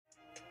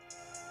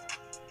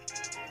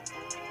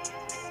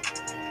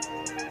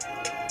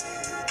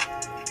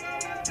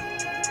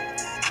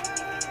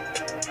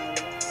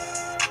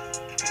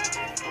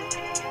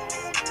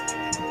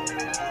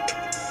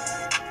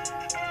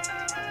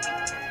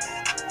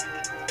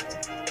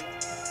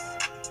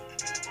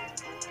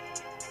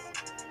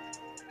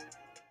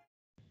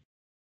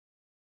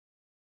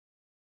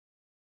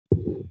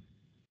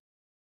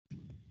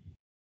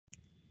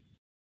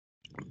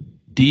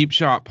Deep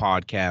Shot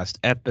Podcast,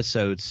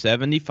 episode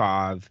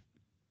 75.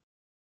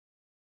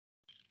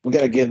 We got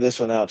to give this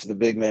one out to the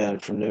big man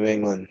from New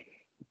England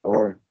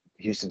or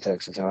Houston,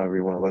 Texas, however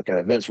you want to look at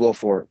it. Vince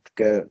Wilfork,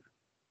 go.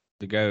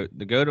 The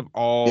goat of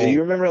all. Do you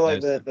remember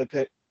like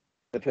the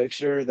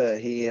picture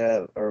that he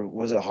had, or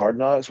was it Hard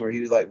Knocks, where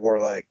he like wore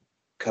like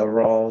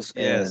coveralls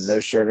and no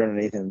shirt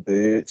underneath and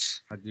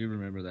boots? I do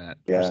remember that.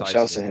 Yeah,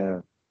 shouts to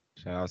him.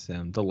 Shout out to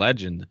him, the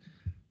legend.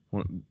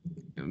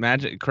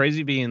 Imagine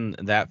crazy being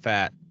that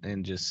fat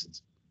and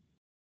just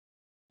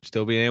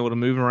still being able to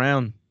move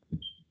around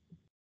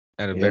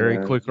at a very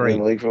quick rate. Been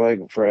in the league for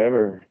like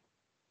forever.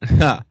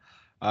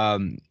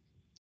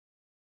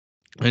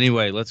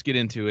 Anyway, let's get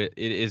into it.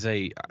 It is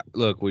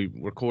look. We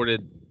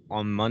recorded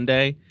on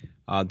Monday.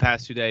 The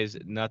past 2 days,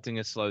 nothing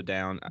has slowed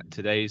down.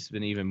 Today's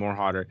been even more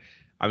hotter.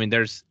 I mean,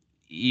 there's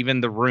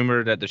even the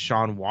rumor that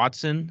Deshaun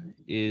Watson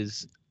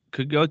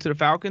could go to the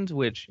Falcons,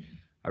 which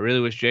I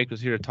really wish Jake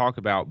was here to talk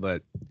about,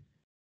 but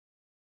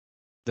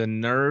the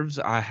nerves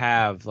I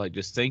have, like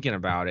just thinking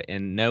about it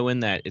and knowing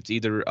that it's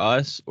either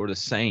us or the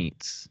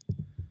Saints.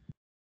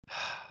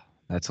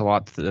 That's a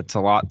lot. That's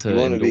a lot to. You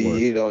want to be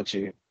you, don't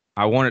you?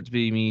 I want it to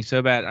be me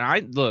so bad.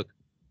 And you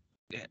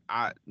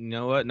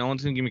know what? No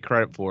one's gonna give me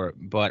credit for it,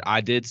 but I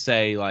did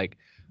say like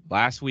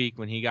last week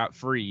when he got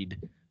freed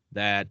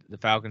that the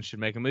Falcons should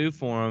make a move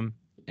for him,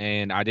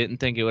 and I didn't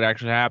think it would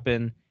actually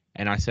happen.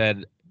 And I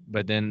said,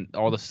 but then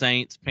all the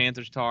Saints,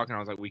 Panthers talk, and I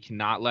was like, we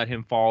cannot let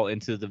him fall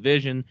into the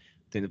division.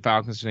 I think the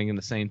Falcons are thinking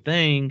the same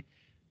thing,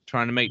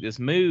 trying to make this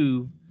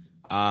move.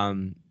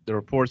 The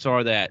reports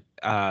are that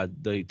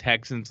the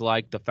Texans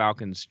like the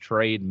Falcons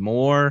trade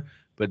more,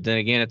 but then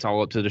again, it's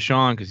all up to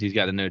Deshaun because he's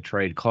got a no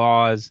trade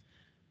clause.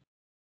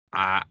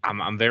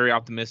 I'm very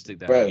optimistic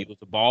that he was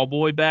a ball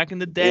boy back in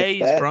the day.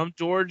 He's from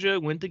Georgia,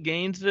 went to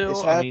Gainesville.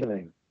 It's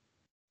happening.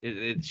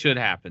 It should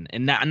happen,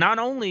 and not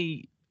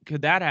only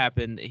could that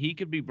happen, he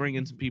could be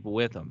bringing some people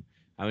with him.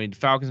 I mean, the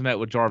Falcons met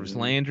with Jarvis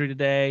Landry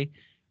today,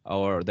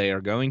 or they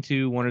are going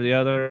to, one or the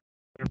other.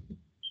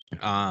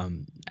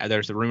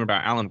 There's a rumor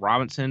about Allen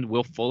Robinson,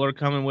 Will Fuller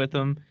coming with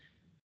him.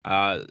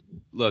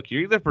 Look,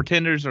 you're either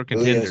pretenders or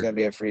contenders. Julio's going to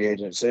be a free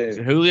agent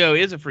soon. Julio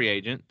is a free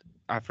agent.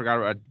 I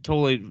forgot.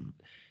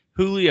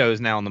 Julio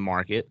is now on the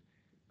market.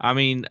 I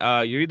mean,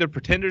 you're either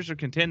pretenders or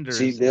contenders.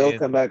 See Bill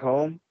come back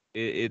home?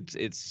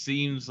 It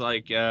seems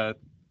like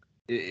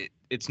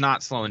it's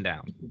not slowing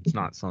down. It's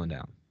not slowing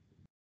down.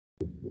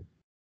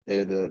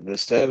 Dude, the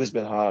stove has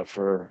been hot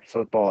for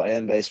football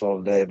and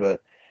baseball today,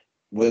 but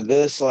with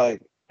this,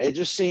 like, it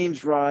just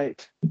seems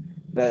right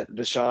that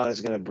Deshaun is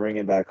going to bring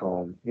him back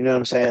home. You know what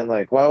I'm saying?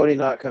 Like, why would he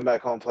not come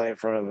back home, play in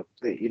front of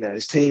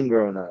his team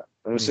growing up?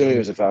 I'm assuming he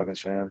was a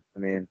Falcons fan. I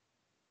mean,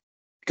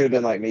 it could have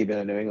been like me being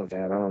a New England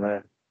fan. I don't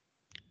know.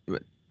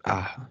 But,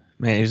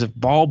 man, he's a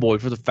ball boy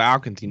for the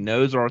Falcons. He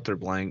knows Arthur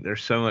Blank.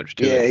 There's so much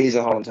to it. Yeah, he's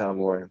a hometown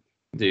boy.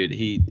 Dude,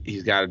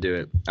 he's got to do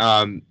it.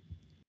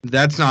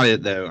 That's not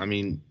it, though. I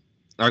mean,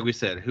 like we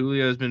said,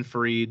 Julio's been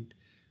freed.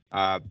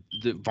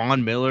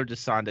 Von Miller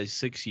just signed a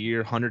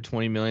 6-year,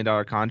 $120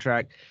 million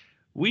contract.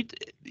 What?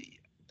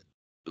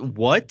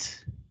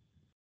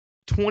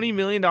 $20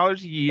 million a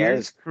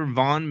year for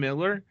Von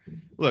Miller?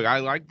 Look, I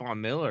like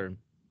Von Miller,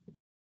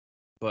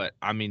 but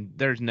I mean,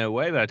 there's no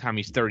way by the time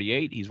he's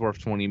 38, he's worth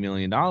 $20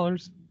 million.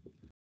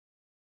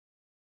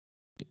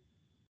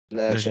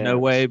 There's no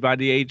way by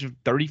the age of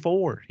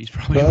 34, he's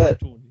probably worth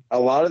 20. A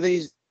lot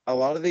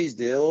of these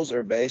deals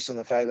are based on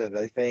the fact that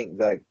they think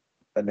like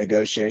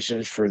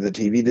negotiations for the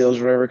TV deals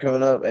or whatever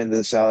coming up, and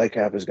the salary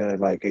cap is going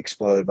to like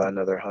explode by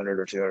another 100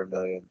 or 200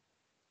 million.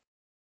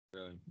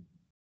 Really?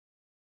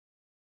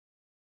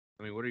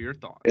 I mean, what are your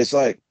thoughts? It's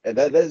like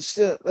that's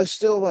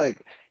still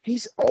like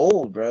he's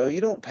old, bro. You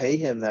don't pay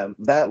him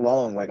that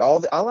long. Like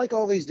I like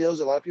all these deals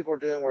that a lot of people are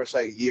doing where it's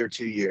like a year,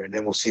 2 year, and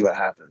then we'll see what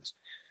happens.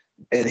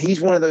 And he's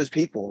one of those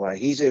people. Like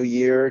he's a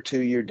year, 2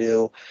 year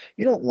deal.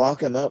 You don't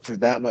lock him up for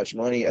that much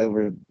money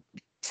over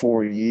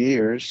 4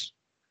 years.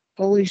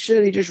 Holy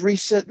shit! He just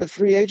reset the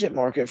free agent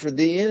market for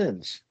the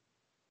ends.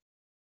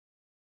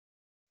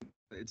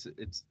 It's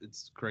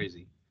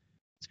crazy.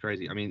 It's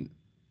crazy. I mean,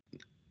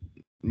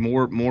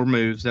 more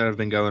moves that have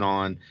been going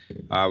on.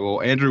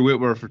 Well, Andrew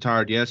Whitworth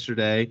retired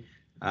yesterday.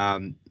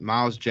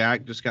 Miles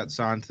Jack just got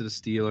signed to the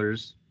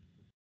Steelers.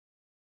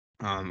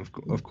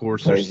 Of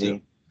course,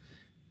 crazy.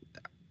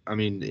 I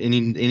mean,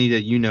 any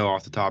that you know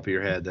off the top of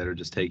your head that are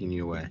just taking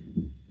you away.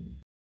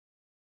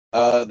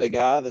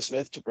 The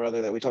Smith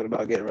brother that we talked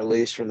about getting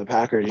released from the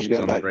Packers, he's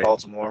going back to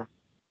Baltimore.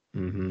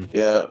 Mm-hmm.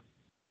 Yeah.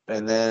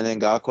 And then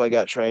Ngakoue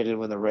got traded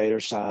when the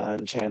Raiders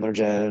signed Chandler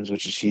Jones,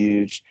 which is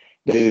huge.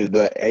 Dude,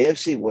 the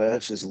AFC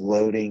West is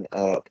loading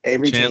up.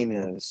 Every team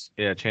is.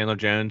 Yeah, Chandler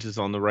Jones is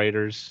on the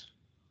Raiders.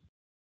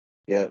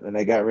 Yeah, and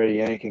they got rid of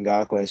Yannick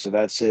Ngakoue, so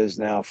that's his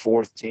now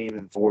 4th team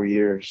in 4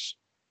 years.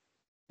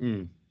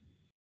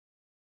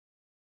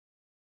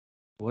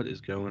 What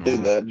is going on?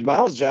 Dude, the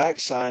Miles Jack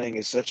signing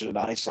is such a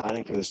nice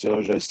signing for the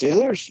Steelers. The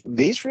Steelers,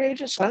 these free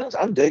agent signings,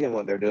 I'm digging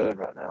what they're doing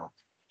right now.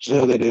 Just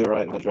how they do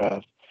right in the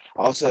draft.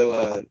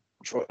 Also,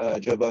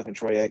 Joe Buck and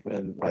Troy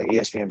Aikman, like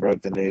ESPN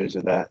broke the news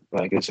of that.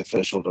 Like it's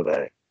official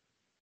today.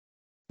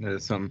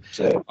 That's something.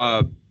 So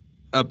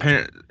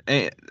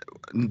Apparently,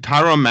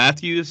 Tyrann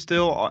Mathieu is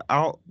still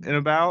out and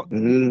about.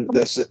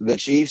 the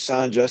Chiefs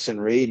signed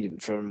Justin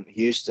Reed from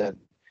Houston,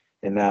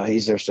 and now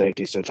he's their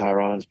safety. So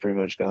Tyronn's pretty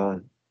much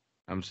gone.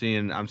 I'm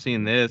seeing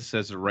this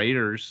as the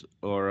Raiders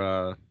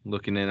are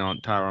looking in on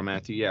Tyrann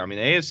Mathieu. Yeah, I mean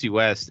the AFC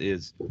West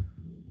is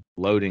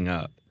loading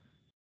up.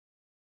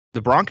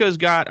 The Broncos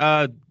got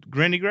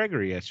Randy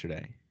Gregory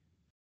yesterday.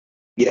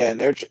 Yeah,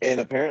 and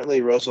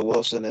apparently Russell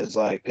Wilson is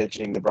like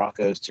pitching the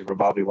Broncos to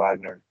Bobby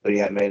Wagner, but he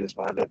hasn't made his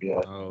mind up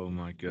yet. Oh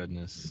my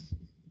goodness,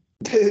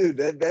 Dude,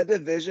 that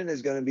division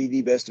is going to be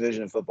the best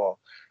division in football.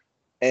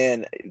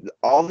 And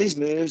all these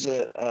moves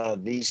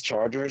that these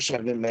Chargers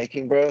have been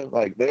making, bro,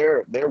 like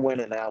they're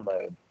winning now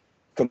mode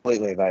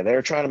completely. Like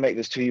they're trying to make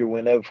this 2-year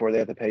window before they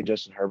have to pay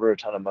Justin Herbert a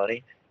ton of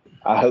money.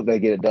 I hope they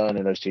get it done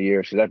in those 2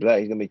 years because after that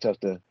he's gonna be tough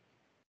to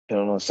put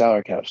on the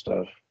salary cap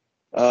stuff.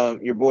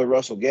 Your boy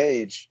Russell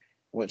Gage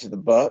went to the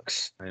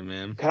Bucks. hey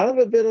man, Kind of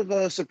a bit of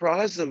a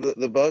surprise of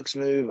the Bucks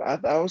move.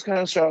 I was kind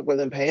of shocked with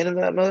them paying him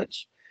that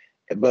much,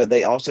 but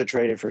they also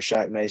traded for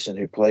Shaq Mason,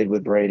 who played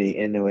with Brady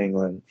in New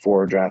England,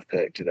 for a draft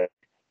pick today.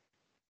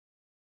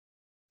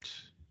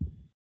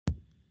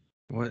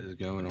 what is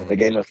going on? They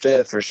gave him a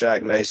fifth for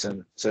Shaq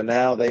Mason. So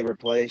now they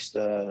replaced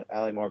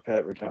Ali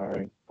Marpet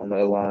retiring on the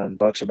O-line.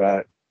 Bucks are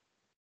back.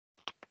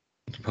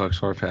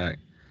 Bucks are back.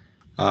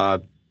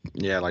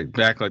 Yeah, like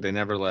back like they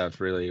never left.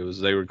 Really,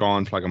 they were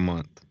gone for like a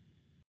month.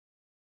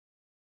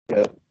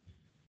 Yep.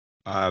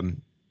 NFC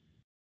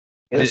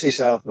It-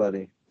 South,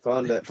 buddy.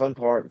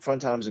 Fun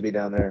times to be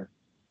down there.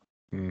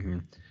 Mm-hmm.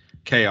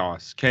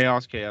 Chaos.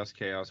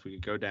 We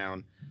could go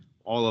down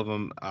all of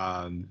them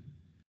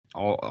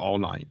all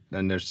night.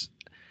 And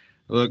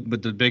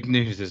but the big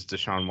news is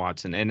Deshaun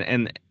Watson,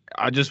 and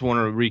I just want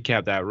to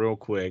recap that real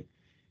quick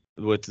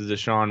with the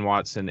Deshaun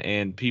Watson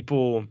and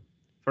people.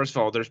 First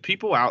of all, there's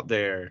people out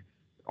there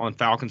on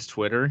Falcons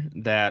Twitter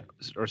that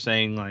are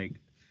saying like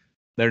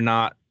they're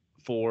not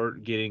for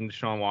getting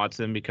Deshaun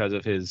Watson because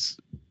of his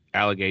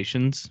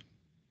allegations.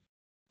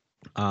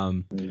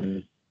 Mm-hmm.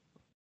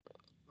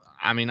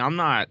 I mean, I'm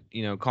not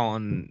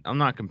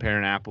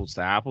comparing apples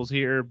to apples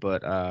here,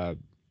 but I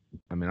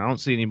mean, I don't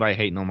see anybody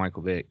hating on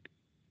Michael Vick.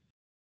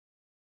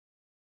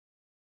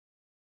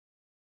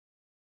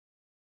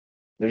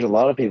 There's a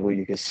lot of people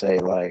you could say,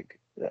 like,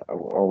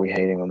 are we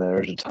hating on them?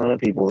 There's a ton of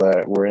people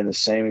that were in the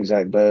same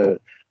exact boat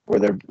where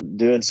they're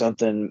doing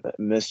something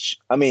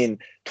I mean,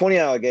 20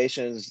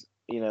 allegations,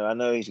 I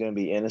know he's going to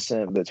be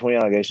innocent, but 20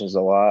 allegations is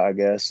a lot, I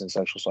guess, and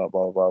sexual assault,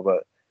 blah, blah, blah.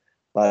 But,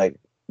 like,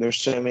 there's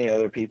so many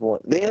other people.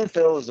 The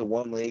NFL is the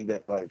one league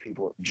that, like,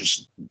 people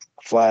just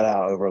flat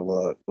out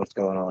overlook what's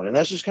going on. And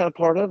that's just kind of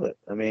part of it.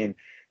 I mean,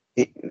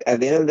 at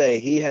the end of the day,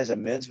 he has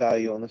immense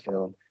value on the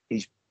field.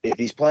 If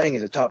he's playing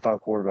as a top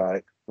 5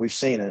 quarterback, we've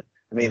seen it.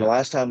 I mean, the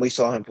last time we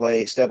saw him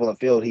step on the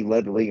field, he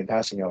led the league in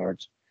passing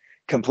yards,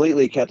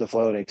 completely kept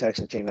afloat a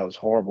Texan team that was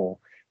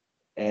horrible.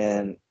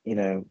 And,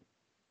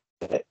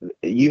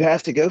 you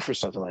have to go for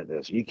something like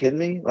this. Are you kidding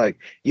me? Like,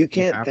 you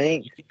can't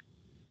think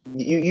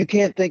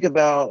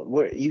about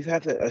where you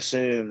have to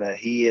assume that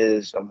he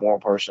is a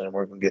moral person and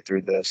we're going to get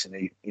through this. And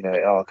it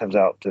all comes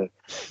out to,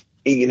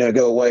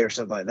 go away or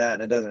something like that.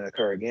 And it doesn't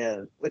occur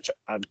again, which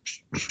I'm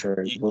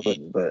sure he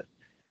wouldn't, but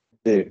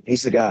dude,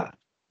 he's the guy.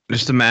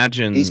 Just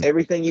imagine he's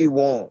everything you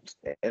want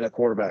in a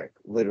quarterback.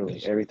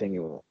 Literally everything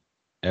you want.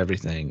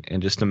 Everything,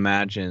 and just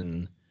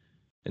imagine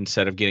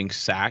instead of getting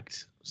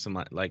sacked,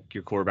 like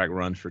your quarterback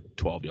runs for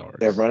 12 yards.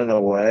 They're running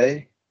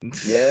away.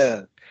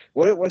 Yeah.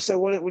 What do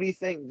you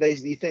think? Do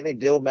you think they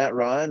deal Matt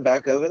Ryan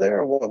back over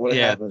there, or what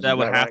happens? That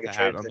would have to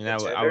happen. I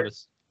mean,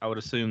 I would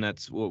assume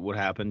that's what would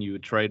happen. You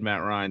would trade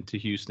Matt Ryan to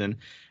Houston,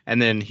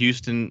 and then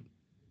Houston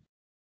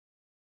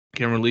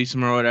can release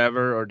him or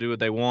whatever, or do what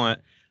they want.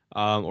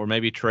 Or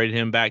maybe trade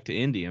him back to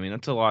Indy. I mean,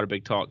 that's a lot of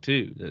big talk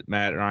too. That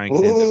Matt Ryan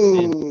can end up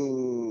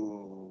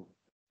in.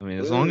 I mean,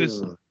 as long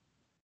as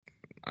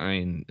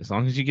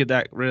you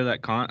get rid of that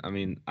I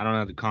mean, I don't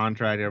know the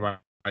contract.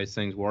 Everybody's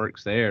things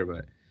works there,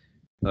 but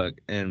look,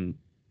 and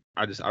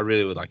I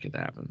really would like it to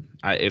happen.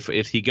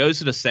 If he goes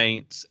to the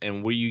Saints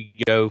and we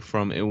go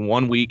from in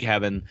 1 week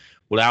having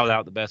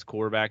without the best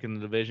quarterback in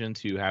the division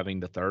to having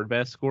the third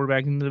best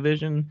quarterback in the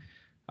division,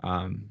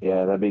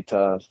 yeah, that'd be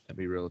tough. That'd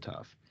be real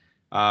tough.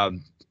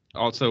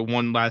 Also,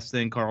 one last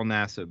thing, Carl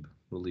Nassib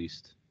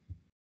released.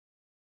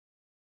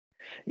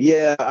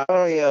 Yeah,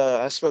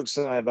 I spoke to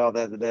somebody about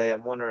that today.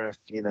 I'm wondering if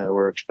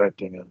we're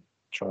expecting a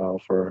trial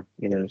for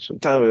some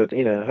time of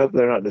hope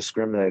they're not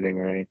discriminating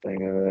or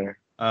anything over there.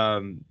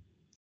 And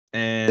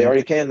they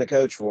already canned the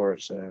coach for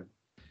it. So,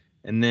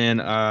 and then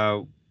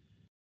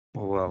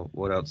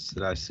what else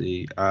did I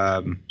see?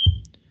 The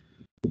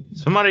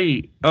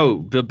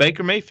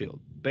Baker Mayfield.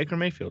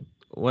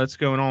 What's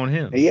going on with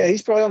him? Yeah,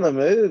 he's probably on the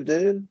move,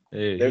 dude.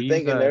 Hey, they're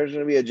thinking there's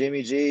going to be a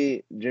Jimmy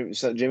G.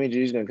 Jimmy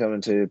G's going to come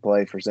into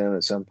play for them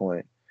at some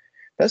point.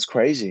 That's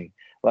crazy.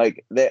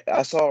 Like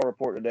I saw a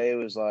report today. It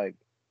was like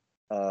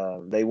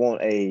they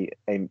want a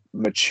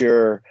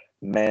mature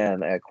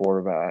man at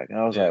quarterback. And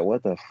I was like,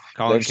 what the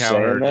Colin they're saying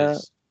Cowherd that?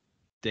 is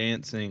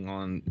dancing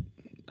on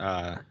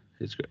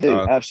his Dude,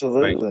 Vikings.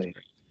 absolutely.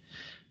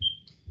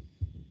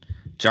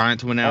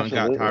 Giants went out and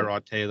got Absolutely.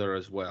 Tyrod Taylor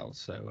as well,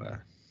 so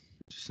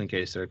just in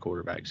case their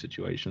quarterback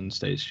situation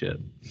stays shit.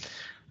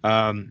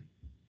 All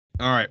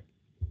right.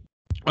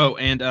 Oh,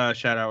 and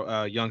shout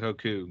out Young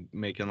Hoku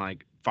making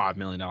like $5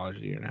 million a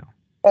year now.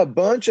 A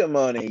bunch of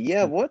money.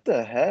 Yeah, what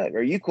the heck?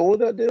 Are you cool with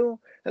that deal?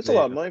 That's a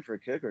lot of Yeah. money for a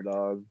kicker,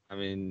 dog. I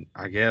mean,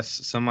 I guess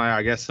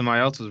somebody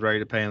else was ready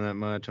to pay him that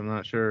much. I'm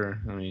not sure.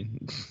 I mean,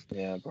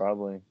 Yeah,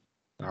 probably.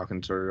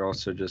 Falcons are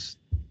also just,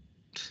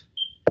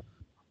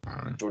 I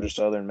don't know. Georgia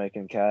Southern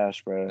making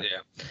cash, bro. Yeah.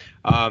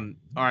 All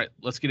right,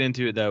 let's get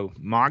into it though.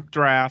 Mock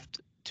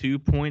draft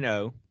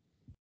 2.0.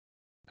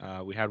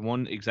 We had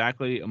one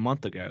exactly a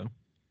month ago.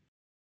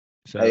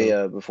 So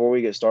Hey, before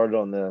we get started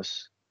on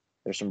this,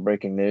 there's some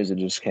breaking news that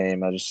just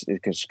came.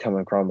 It's coming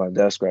across my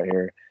desk right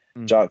here.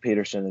 Jock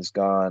Peterson is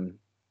gone.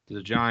 To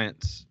the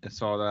Giants. I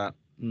saw that.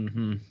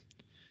 Mm-hmm.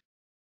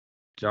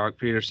 Jock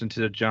Peterson to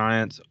the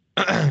Giants.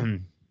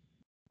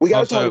 We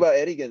got to talk about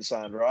Eddie getting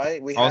signed,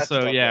 right? We have to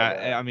talk about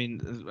that. I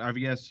mean, I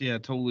guess,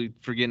 totally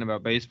forgetting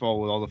about baseball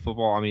with all the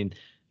football. I mean,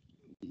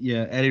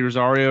 Eddie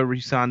Rosario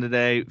re-signed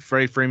today.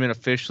 Freddie Freeman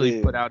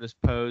officially put out his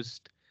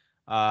post.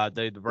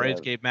 The Braves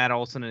gave Matt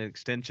Olson an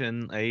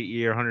extension,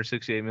 8-year,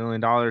 $168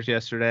 million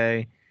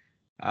yesterday.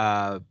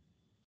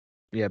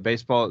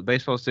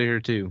 Baseball's still here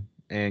too.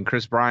 And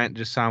Chris Bryant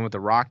just signed with the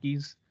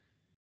Rockies.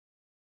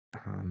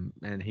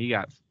 And he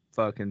got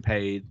fucking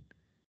paid.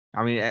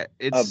 I mean,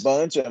 it's a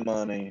bunch of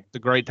money. It's a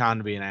great time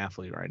to be an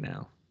athlete right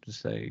now.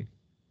 Just a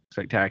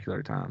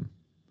spectacular time.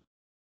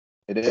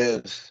 It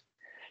is.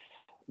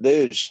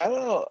 Dude, shout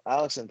out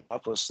Alex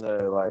Anthopoulos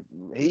though. Like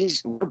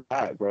we're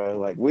back, bro.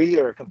 Like we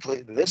are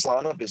completely. This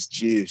lineup is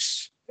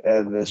juice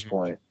at this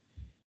point.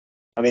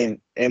 I mean,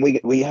 and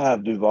we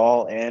have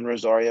Duvall and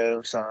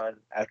Rosario signed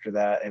after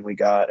that, and we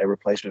got a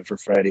replacement for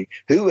Freddie,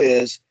 who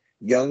is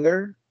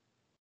younger,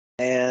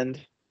 and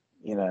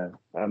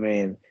I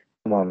mean,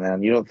 come on,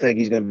 man. You don't think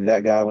he's going to be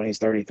that guy when he's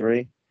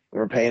 33?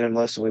 We're paying him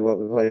less than what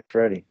we played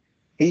Freddie.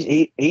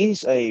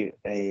 He's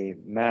a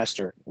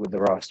master with the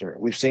roster.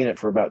 We've seen it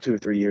for about 2 or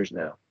 3 years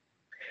now.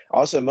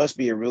 Also, must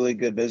be a really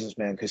good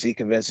businessman because he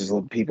convinces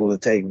people to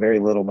take very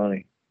little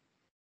money.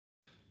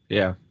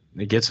 Yeah,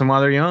 it gets them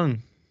while they're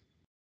young.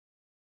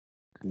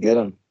 Get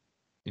them.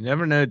 You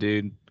never know,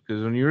 dude.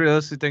 Because when you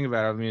realistically think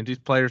about it, I mean, if these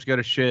players go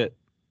to shit,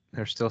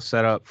 they're still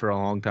set up for a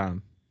long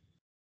time.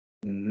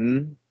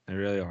 Mm-hmm. They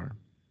really are.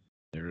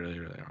 They really,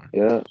 really are.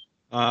 Yeah.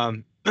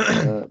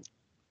 Yeah.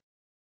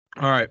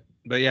 All right.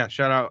 But yeah,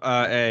 shout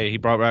out he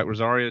brought back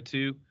Rosario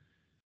too.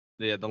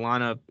 The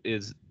lineup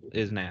is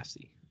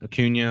nasty.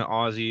 Acuna,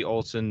 Ozzie,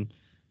 Olson,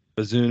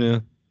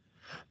 Ozuna,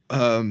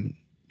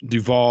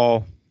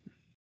 Duvall,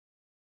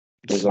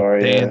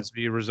 Rosario,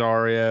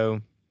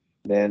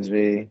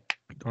 Dansby,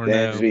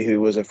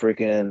 who was a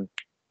freaking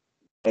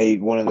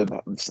one of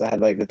the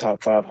had like the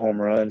top 5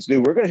 home runs.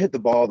 Dude, we're gonna hit the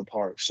ball of the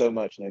park so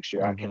much next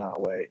year. I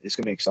cannot wait. It's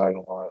gonna be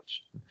exciting to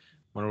watch.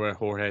 Wonder where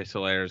Jorge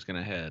Soler is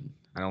gonna head.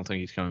 I don't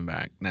think he's coming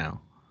back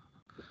now.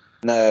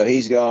 No,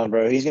 he's gone,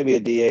 bro. He's gonna be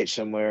a DH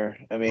somewhere.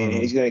 I mean,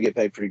 he's gonna get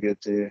paid pretty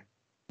good too.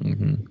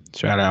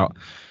 Shout out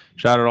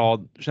all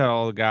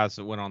the guys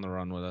that went on the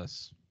run with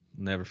us.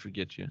 Never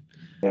forget you.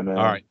 Yeah, man.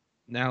 All right,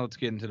 now let's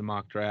get into the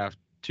mock draft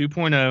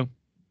 2.0.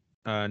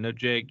 No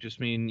Jake,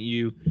 just me and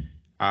you.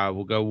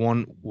 We'll go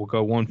one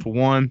for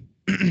one.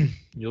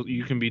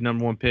 You can be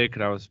number one pick.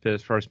 I was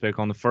first pick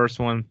on the first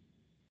one.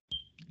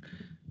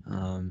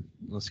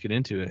 Let's get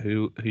into it.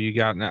 Who you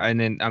got now? And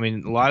then, I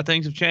mean, a lot of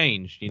things have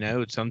changed.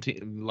 It's a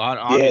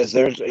lot. Yes,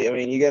 there's. I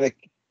mean, you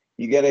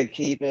gotta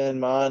keep in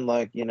mind,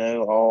 like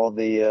all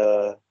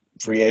the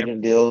free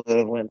agent deals that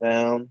have went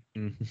down.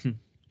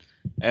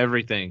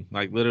 Everything,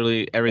 like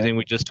literally everything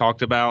we just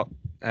talked about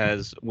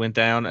has went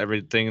down.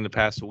 Everything in the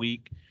past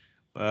week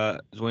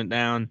has went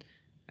down,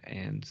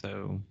 and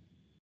so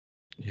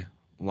yeah,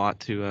 a lot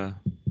to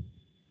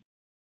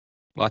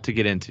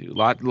get into. A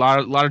lot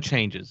of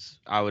changes.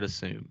 I would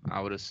assume.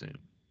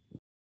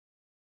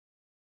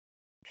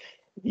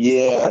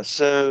 Yeah,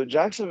 so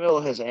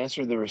Jacksonville has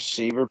answered the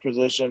receiver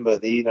position,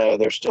 but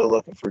they're still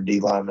looking for D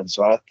linemen.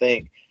 So I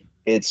think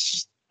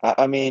it's.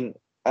 I mean,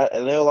 I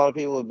know a lot of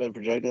people have been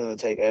projecting to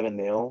take Evan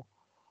Neal.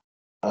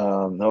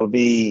 That would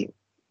be.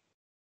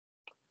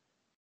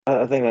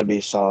 I think that'd be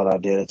a solid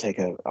idea to take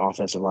an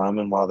offensive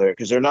lineman while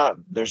because they're not.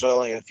 There's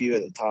only a few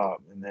at the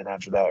top, and then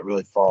after that, it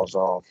really falls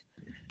off.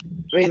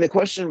 I mean, the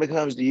question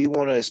becomes: do you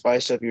want to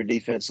spice up your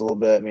defense a little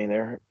bit? I mean,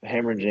 they're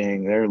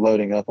hemorrhaging. They're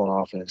loading up on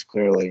offense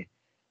clearly.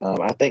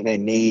 I think they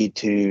need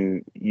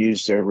to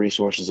use their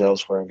resources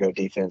elsewhere and go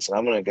defense. And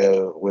I'm going to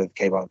go with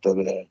Kayvon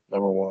Thibodeau,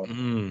 number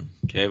one.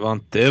 Kayvon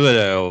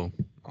Thibodeau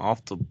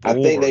off the board.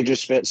 I think they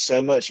just spent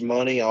so much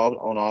money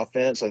on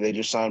offense. Like they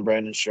just signed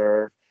Brandon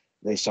Scherff.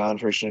 They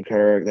signed Christian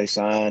Kirk. They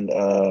signed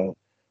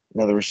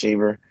another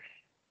receiver.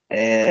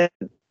 And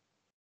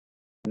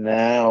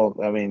now,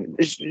 I mean,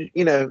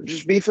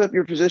 just beef up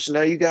your position.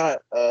 Now you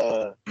got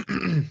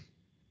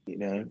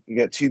You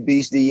got two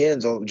beast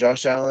DNs,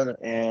 Josh Allen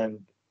and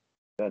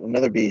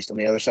another beast on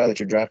the other side that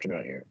you're drafting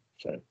right here.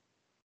 So,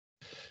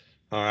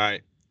 all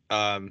right.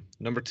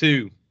 Number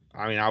 2.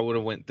 I mean, I would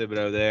have went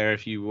Thibodeau there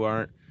if you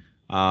weren't.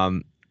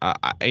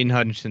 Aiden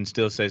Hutchinson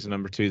still stays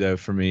number 2 though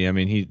for me. I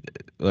mean,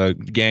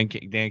 Dan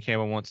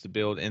Campbell wants to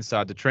build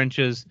inside the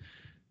trenches.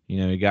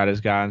 He got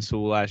his guy in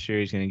Sewell last year.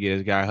 He's going to get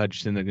his guy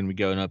Hutchinson. They're going to be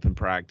going up in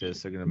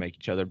practice. They're going to make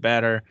each other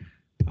better.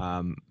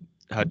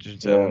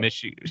 Hutchinson,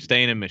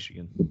 staying in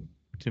Michigan.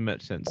 Too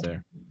much sense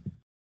there.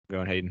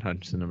 Going Hayden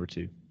Hutchinson, number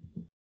 2.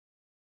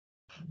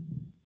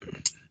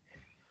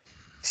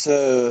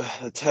 So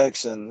the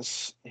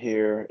Texans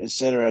here,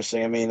 it's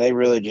interesting. I mean, they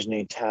really just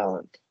need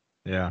talent.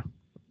 Yeah.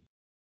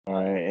 All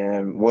right,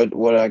 and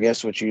what I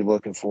guess what you're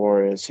looking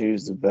for is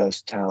who's the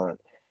best talent.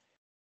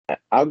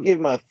 I'll give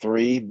my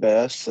 3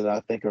 best that I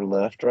think are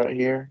left right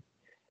here.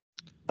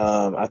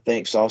 I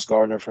think Sauce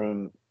Gardner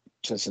from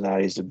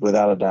Cincinnati is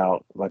without a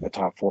doubt like a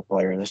top 4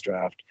 player in this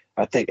draft.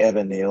 I think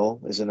Evan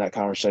Neal is in that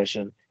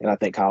conversation, and I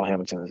think Kyle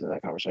Hamilton is in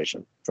that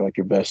conversation for like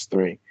your best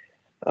 3.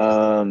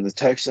 The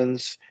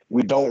Texans,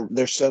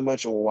 there's so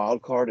much of a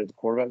wild card at the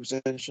quarterback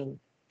position.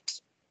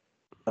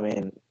 I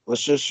mean,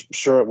 let's just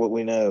shore up what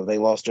we know. They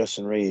lost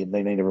Justin Reed.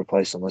 They need to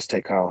replace him. Let's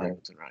take Kyle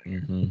Hamilton right here.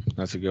 Mm-hmm.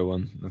 That's a good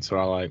one. That's what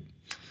I like.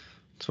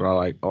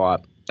 A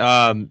lot.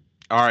 All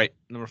right,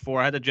 number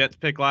 4. I had the Jets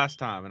pick last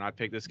time, and I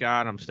picked this guy,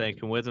 and I'm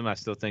sticking with him. I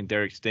still think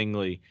Derek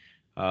Stingley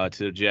to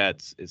the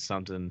Jets is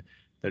something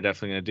they're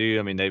definitely going to do.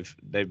 I mean,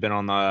 they've been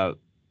on the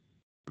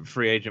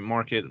free agent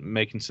market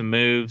making some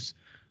moves.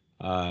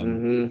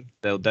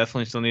 They'll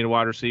definitely still need a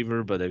wide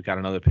receiver, but they've got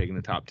another pick in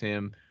the top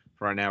 10.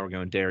 For right now, we're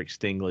going Derek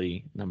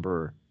Stingley,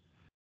 number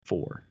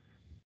 4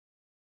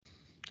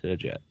 to the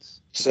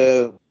Jets.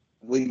 So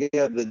we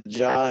got the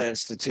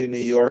Giants, the 2 New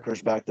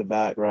Yorkers back to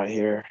back right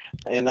here.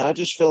 And I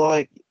just feel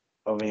like,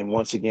 I mean,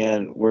 once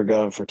again, we're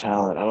going for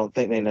talent. I don't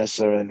think they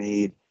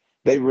necessarily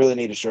they really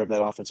need to shore up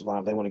that offensive line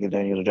if they want to give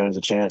Daniel Jones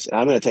a chance. And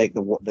I'm going to take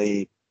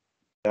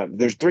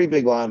there's 3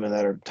 big linemen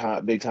that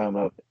are big time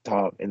up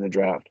top in the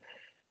draft.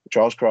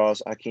 Charles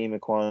Cross, Akeem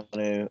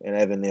Ekwonu, and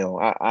Evan Neal.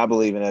 I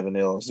believe in Evan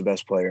Neal as the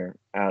best player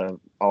out of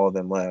all of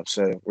them left.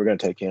 So we're going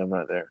to take him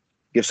right there.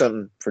 Give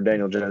something for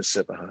Daniel Jones to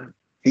sit behind.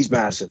 He's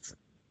massive.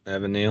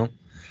 Evan Neal.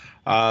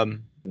 All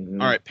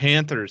right,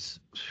 Panthers.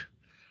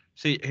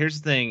 See,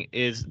 here's the thing: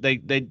 is they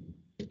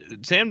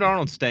Sam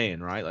Darnold's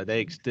staying, right? Like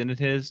they extended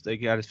they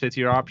got his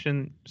 5th-year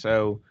option.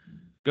 So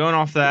going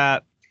off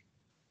that,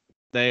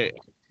 there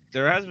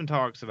has been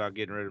talks about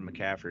getting rid of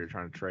McCaffrey or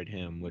trying to trade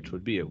him, which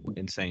would be an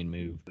insane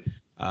move.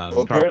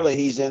 Well, apparently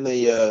he's in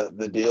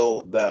the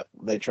deal that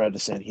they tried to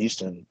send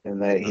Houston,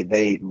 and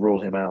they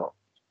ruled him out.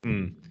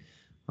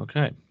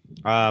 Okay.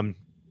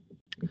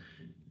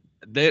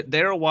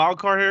 They're a wild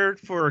card here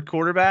for a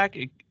quarterback,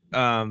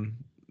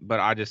 but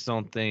I just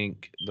don't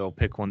think they'll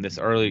pick one this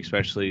early,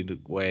 especially the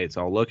way it's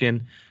all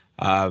looking.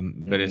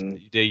 But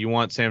if you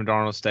want Sam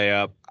Darnold to stay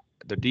up,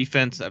 their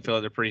defense, I feel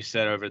like they're pretty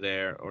set over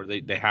there, or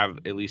they have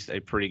at least a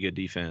pretty good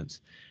defense.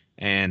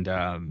 And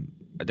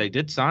they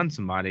did sign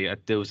somebody.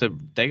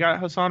 They got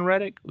Hassan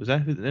Reddick. Was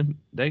that who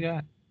they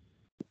got?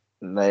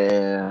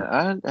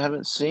 I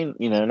haven't seen,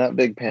 not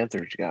big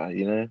Panthers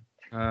guy,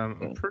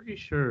 I'm pretty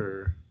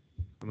sure.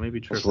 I may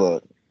be tripping. Let's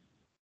look.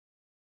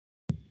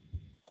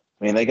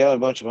 I mean, they got a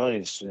bunch of money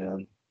to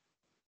spend.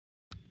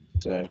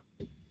 So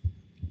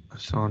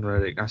Hassan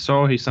Reddick. I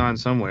saw he signed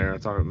somewhere. I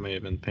thought it may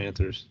have been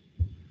Panthers.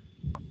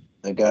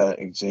 They got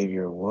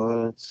Xavier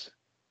Woods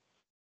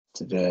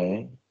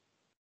today.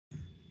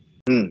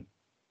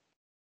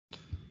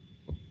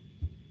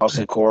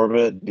 Austin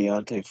Corbett,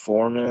 Deontay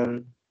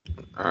Foreman.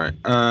 All right.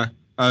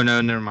 Oh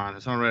no, never mind.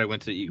 Hassan Reddick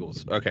went to the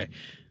Eagles. Okay.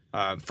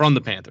 From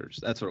the Panthers.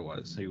 That's what it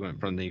was. He went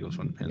from the Eagles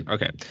from the Panthers.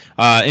 Okay.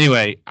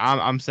 Anyway,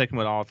 I'm sticking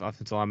with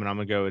offensive lineman. I'm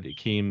gonna go with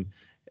Akeem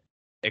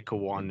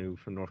Ekwonu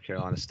from North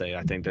Carolina State.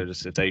 I think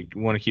if they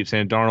want to keep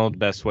Sam Darnold, the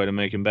best way to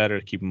make him better,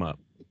 keep him up.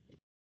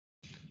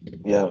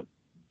 Yeah.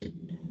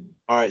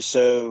 All right.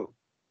 So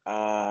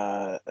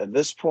at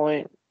this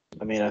point,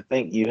 I mean, I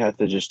think you have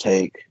to just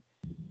take.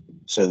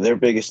 So their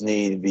biggest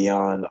need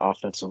beyond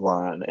offensive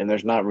line, and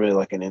there's not really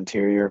like an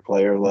interior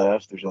player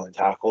left. There's only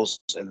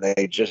tackles, and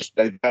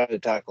they've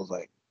had tackles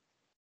like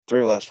 3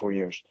 of the last 4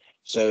 years.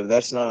 So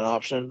that's not an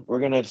option. We're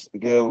gonna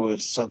go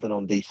with something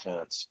on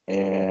defense,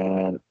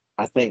 and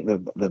I think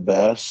the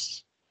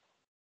best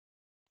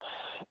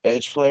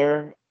edge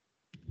player,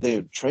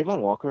 dude,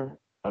 Trayvon Walker.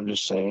 I'm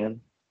just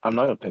saying, I'm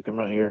not gonna pick him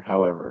right here.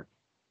 However,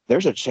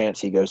 there's a chance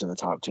he goes in the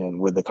top 10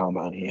 with the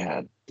combine he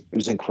had. It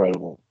was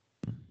incredible.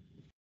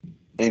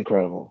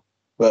 Incredible.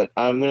 But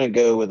I'm going to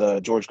go with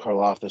George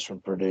Karlaftis from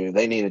Purdue.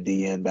 They need a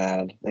DN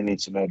bad. They need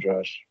some edge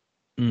rush.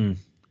 There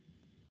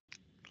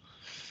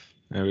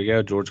we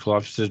go. George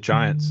Karlaftis,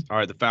 Giants. All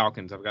right, the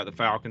Falcons. I've got the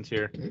Falcons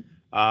here.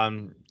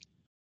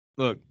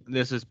 Look,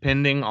 this is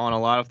pending on a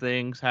lot of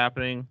things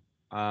happening.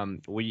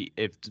 If we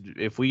get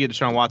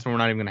Deshaun Watson, we're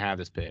not even going to have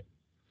this pick.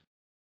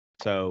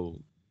 So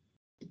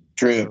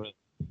true.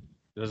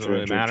 It doesn't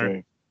really matter.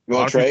 True. You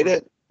want to trade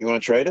it? You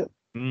want to trade it?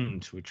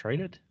 Should we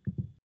trade it?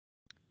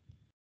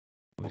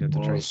 We have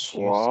to trade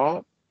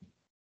swap.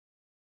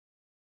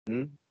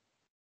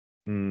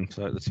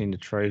 Select the team to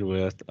trade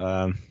with.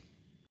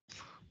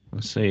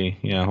 Let's see.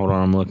 Yeah, hold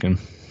on. I'm looking.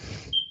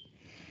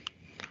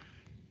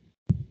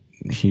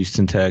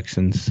 Houston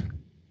Texans.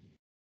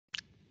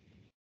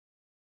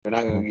 They're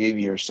not going to give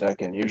you your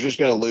second. You're just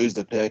going to lose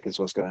the pick. Is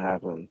what's going to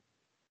happen.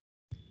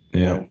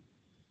 Yeah.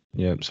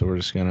 Yep. So we're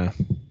just gonna.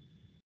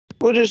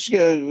 We'll just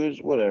go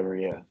whatever.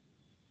 Yeah.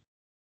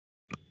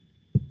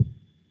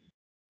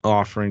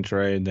 Offering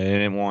trade. They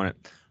didn't want it.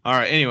 All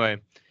right. Anyway,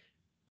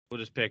 we'll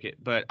just pick it.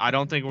 But I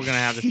don't think we're gonna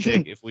have this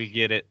pick if we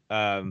get it.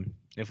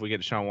 If we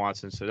get Deshaun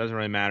Watson, so it doesn't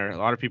really matter. A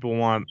lot of people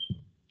want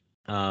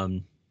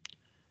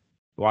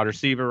wide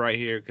receiver right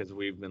here because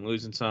we've been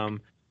losing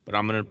some. But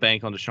I'm gonna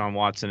bank on Deshaun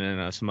Watson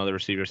and some other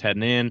receivers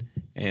heading in.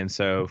 And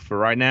so for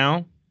right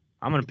now,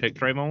 I'm gonna pick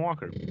Trayvon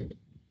Walker.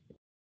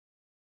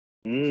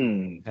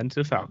 Heading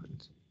to the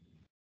Falcons,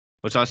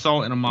 which I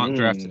saw in a mock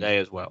draft today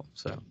as well.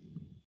 So.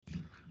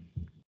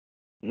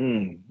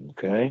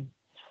 Okay.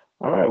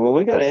 All right. Well,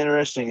 we got an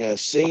interesting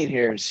scene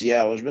here in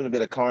Seattle. There's been a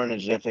bit of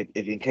carnage. If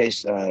in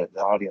case the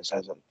audience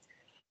hasn't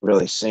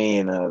really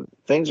seen,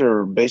 things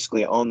are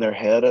basically on their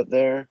head up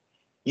there.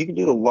 You can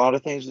do a lot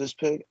of things with this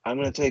pick. I'm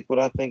going to take what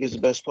I think is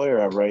the best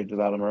player. I raved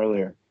about him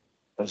earlier.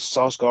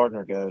 Sauce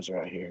Gardner goes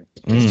right here.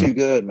 He's too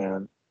good,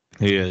 man.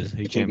 He is.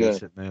 He can't be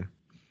sitting there.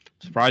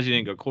 Surprised he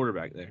didn't go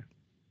quarterback there.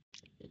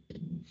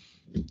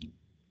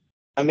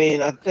 I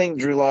mean, I think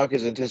Drew Lock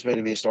is anticipated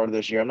to be a starter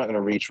this year. I'm not going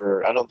to reach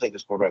for – I don't think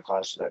this quarterback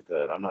class is that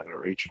good. I'm not going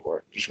to reach for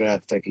it. Just going to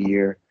have to take a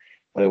year,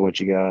 play what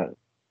you got.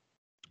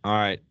 All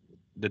right.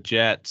 The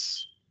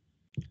Jets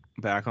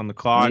back on the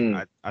clock.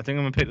 I think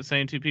I'm going to pick the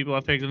same two people I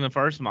picked in the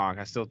first mock.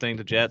 I still think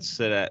the Jets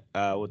sit at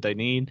what they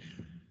need.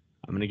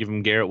 I'm going to give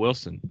them Garrett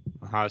Wilson,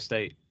 Ohio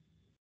State.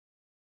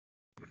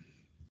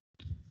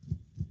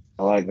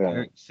 I like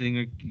that.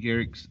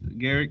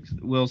 Garrett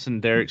Wilson,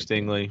 Derek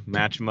Stingley.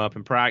 Match them up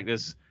in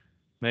practice.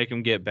 Make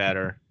them get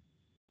better.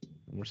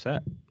 And we're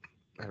set.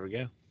 There we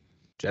go.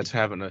 Jets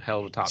having a hell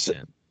of a top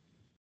 10.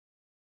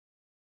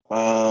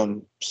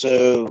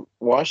 So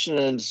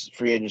Washington's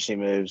free agency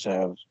moves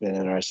have been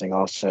interesting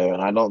also,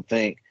 and I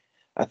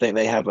think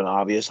they have an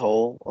obvious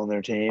hole on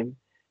their team,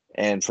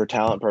 and for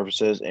talent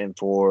purposes and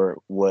for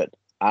what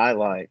I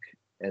like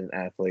as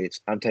athletes,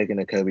 I'm taking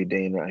a Kobe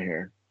Dean right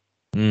here.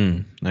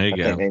 There you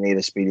go. I think they need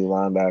a speedy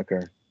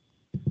linebacker.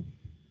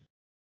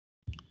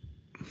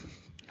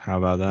 How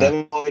about that?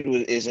 Devin Lloyd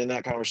is in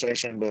that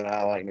conversation, but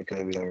I like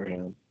Nakobe over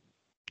him.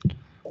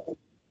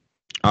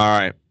 All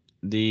right.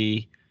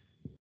 The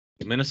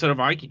Minnesota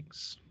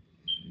Vikings.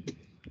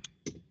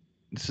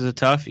 This is a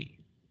toughie.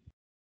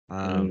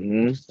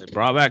 They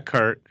brought back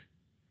Kirk.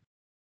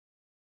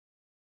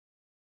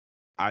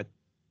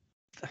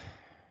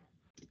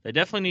 They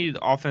definitely need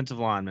offensive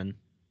linemen,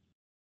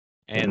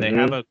 and they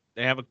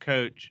have a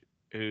coach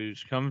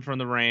who's coming from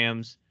the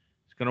Rams.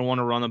 He's going to want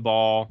to run the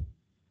ball.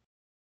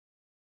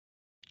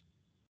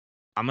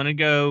 I'm going to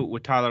go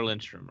with Tyler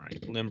Lindstrom,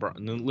 right?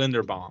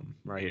 Linderbaum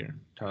right here.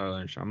 Tyler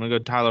Lindstrom. I'm going to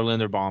go Tyler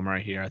Linderbaum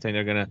right here. I think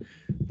they're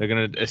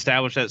going to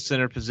establish that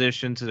center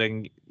position so they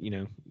can,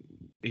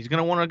 he's going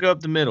to want to go up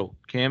the middle.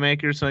 Cam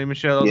Akers, Sonny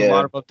Michel, a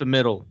lot up the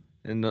middle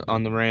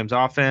on the Rams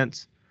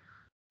offense.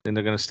 Then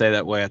they're going to stay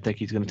that way. I think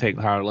he's going to take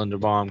Tyler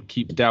Linderbaum,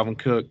 keep Dalvin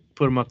Cook,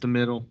 put him up the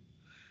middle.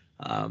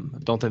 I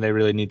don't think they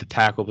really need the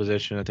tackle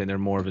position. I think they're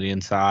more of the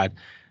inside.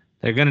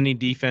 They're going to need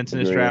defense in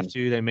this draft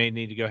too. They may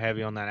need to go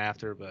heavy on that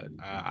after, but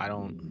I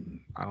don't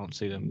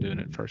see them doing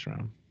it first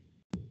round.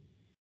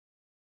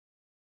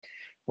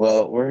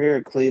 Well, we're here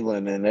at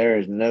Cleveland, and there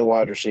is no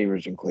wide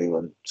receivers in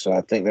Cleveland. So I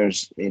think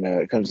there's,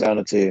 it comes down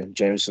to two,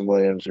 Jameson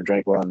Williams or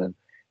Drake London.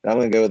 And I'm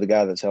going to go with the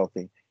guy that's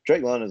healthy.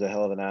 Drake London's a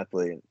hell of an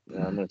athlete.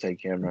 I'm going to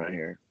take him right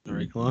here.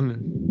 Drake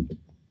London.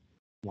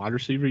 Wide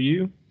receiver,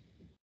 you?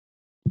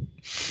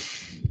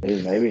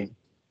 Maybe.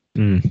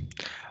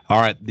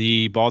 All right,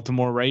 the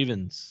Baltimore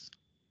Ravens.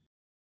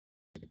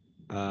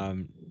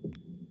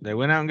 They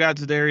went out and got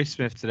Zadarius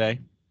Smith today.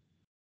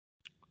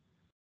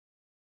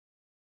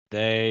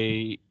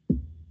 They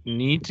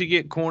need to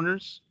get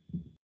corners,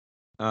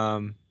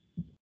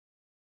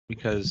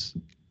 because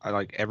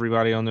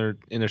everybody in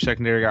their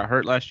secondary got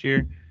hurt last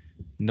year.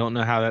 Don't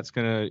know how that's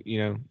gonna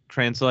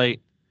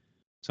translate.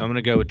 So I'm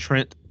gonna go with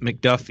Trent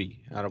McDuffie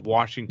out of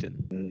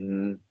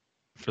Washington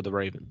for the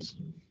Ravens,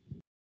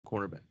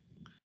 cornerback.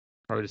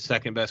 Probably the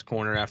second best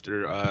corner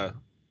after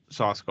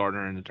Sauce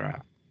Gardner in the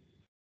draft.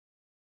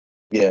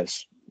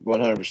 Yes,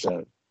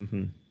 100%.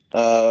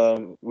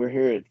 We're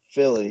here at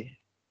Philly.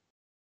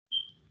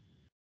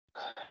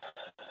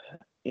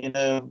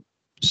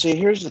 See,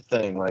 here's the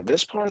thing.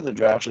 This part of the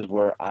draft is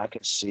where I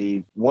can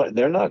see what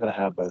they're not going to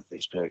have both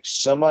these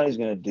picks. Somebody's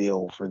going to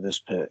deal for this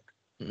pick.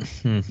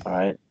 All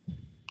right.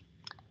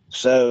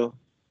 So,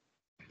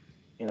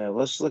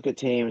 let's look at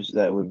teams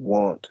that would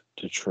want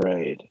to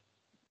trade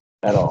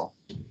at all.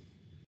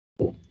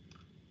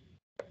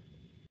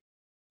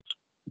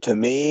 To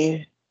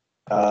me,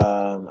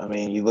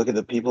 you look at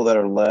the people that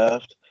are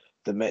left.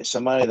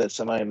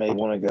 Somebody may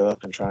want to go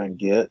up and try and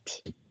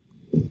get.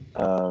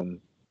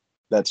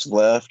 that's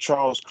left.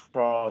 Charles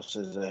Cross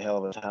is a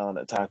hell of a talent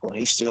at tackle, and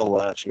he's still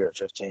left here at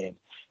 15.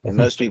 And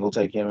most people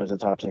take him as a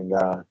top 10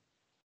 guy.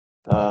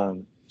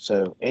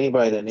 So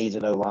anybody that needs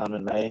an O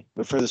lineman may,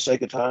 but for the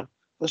sake of time,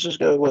 let's just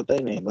go with what they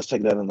need. Let's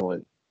take Devin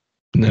Lloyd.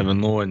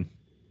 Devin Lloyd.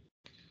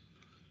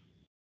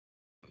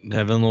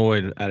 Devin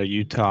Lloyd out of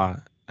Utah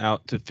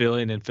out to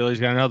Philly, and then Philly's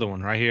got another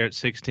one right here at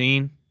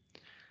 16.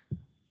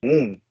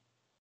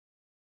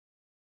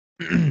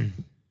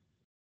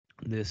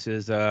 This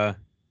is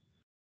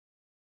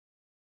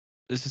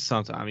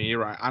something. I mean, you're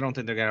right. I don't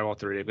think they're gonna have all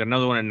three. They've got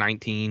another one at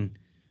 19.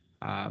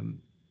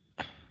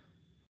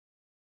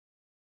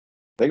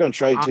 They're gonna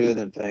trade two of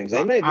them things.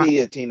 They may be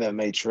a team that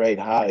may trade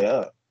high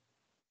up.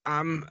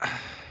 I'm a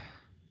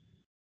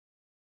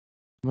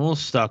little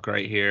stuck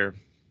right here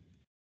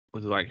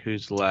with like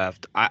who's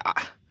left.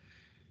 I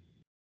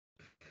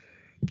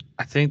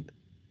think,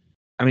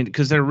 I mean,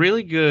 because they're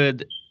really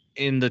good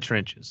in the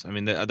trenches. I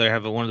mean, they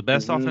have one of the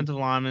best offensive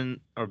linemen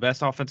or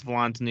best offensive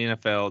lines in the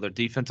NFL. Their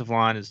defensive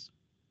line is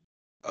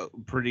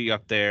pretty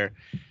up there.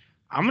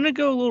 I'm gonna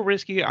go a little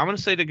risky. I'm gonna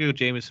say to go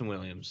Jameson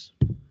Williams.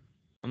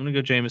 I'm gonna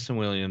go Jameson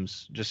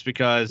Williams just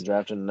because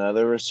drafting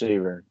another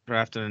receiver.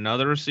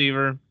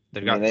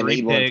 They've got they 3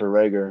 need picks. one for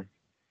Rager.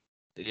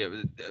 Yeah,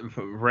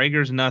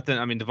 Rager's nothing.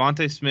 I mean,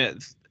 Devontae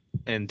Smith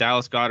and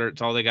Dallas Goedert,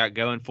 it's all they got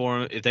going for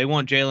him. If they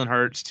want Jalen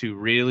Hurts to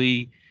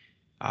really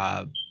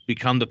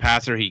become the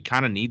passer he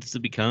kind of needs to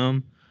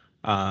become,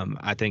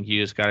 I think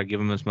you just got to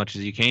give him as much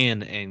as you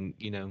can, and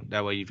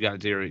that way you've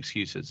got zero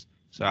excuses.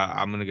 So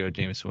I'm gonna go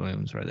Jameson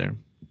Williams right there.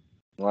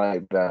 I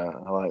like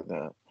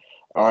that.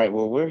 All right,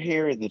 well, we're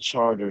here at the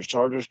Chargers.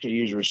 Chargers could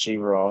use a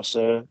receiver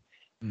also.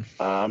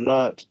 I'm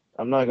not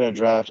going to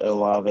draft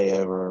Olave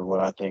over what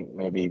I think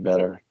may be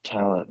better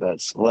talent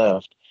that's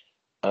left.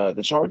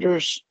 The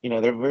Chargers,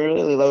 they're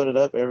really loaded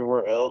up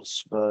everywhere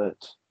else, but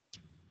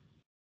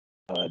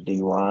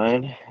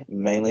D-line,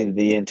 mainly the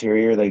D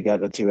interior, they got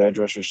the 2 edge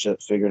rushers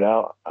figured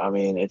out. I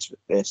mean, it's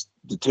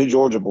the 2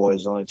 Georgia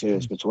boys, the only 2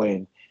 it's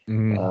between.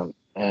 And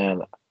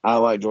I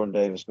like Jordan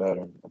Davis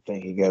better. I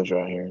think he goes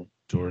right here.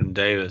 Jordan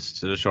Davis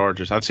to the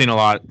Chargers. I've seen a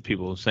lot of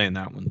people saying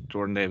that one.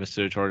 Jordan Davis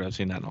to the Chargers. I've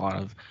seen that in a lot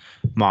of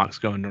mocks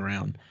going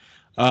around.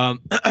 All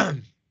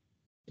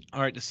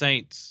right, the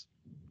Saints.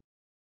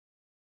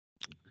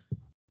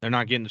 They're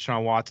not getting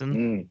Deshaun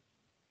Watson,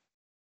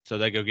 so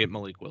they go get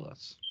Malik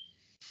Willis.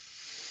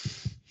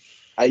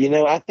 I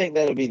think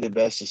that would be the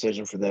best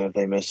decision for them if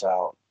they miss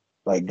out.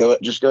 Like, go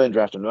ahead and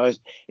draft him.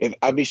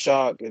 I'd be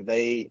shocked if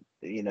they,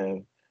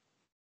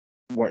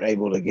 weren't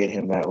able to get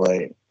him that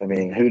late. I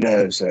mean, who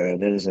knows?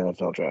 It is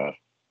NFL draft.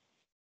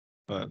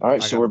 All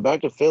right, so we're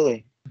back to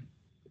Philly,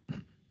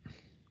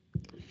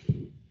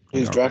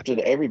 who's drafted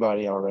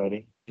everybody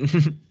already.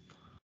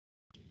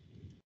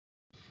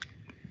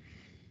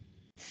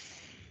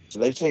 So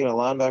they've taken a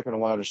linebacker and a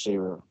wide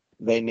receiver.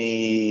 They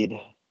need,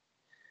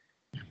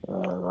 I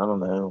don't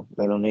know.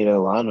 They don't need a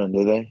lineman,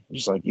 do they?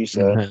 Just like you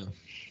said.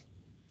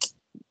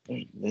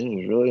 There's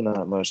really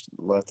not much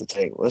left to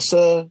take. Let's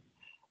I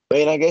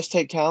guess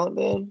take talent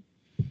then.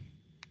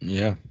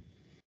 Yeah.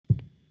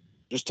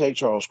 Just take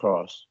Charles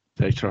Cross.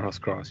 Yeah,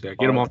 get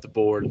him off the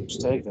board.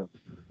 Just take him.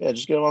 Yeah,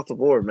 just get him off the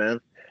board,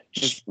 man.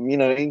 Just you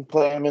can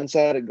play him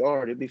inside at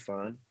guard. It'd be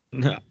fine.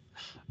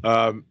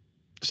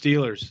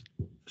 Steelers.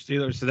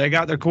 So they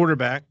got their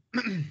quarterback.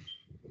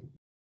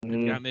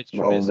 Got Mitch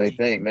Trubisky. They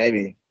think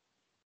maybe.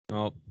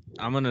 Well,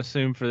 I'm gonna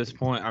assume for this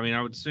point. I mean,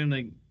 I would assume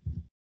they're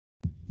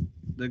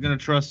gonna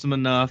trust him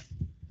enough.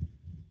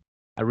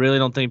 I really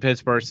don't think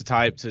Pittsburgh's the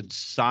type to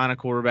sign a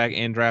quarterback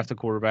and draft a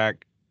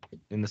quarterback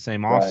in the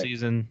same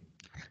offseason.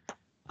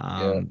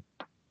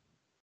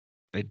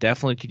 They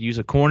definitely could use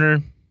a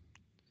corner.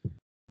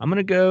 I'm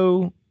gonna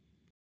go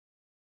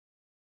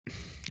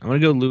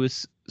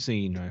Lewis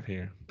Cine right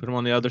here. Put him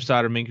on the other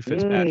side of Minkah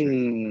Fitzpatrick.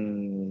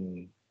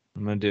 I'm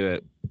gonna do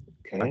it.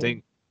 Okay. I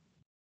think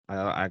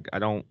I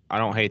don't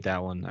hate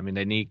that one. I mean,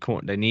 they need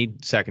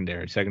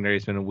secondary.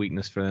 Secondary's been a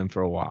weakness for them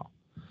for a while.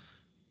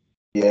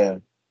 Yeah.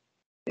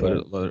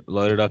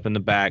 Load it up in the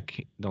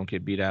back. Don't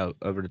get beat out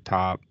over the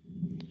top.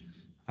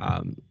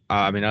 I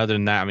mean, other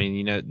than that, I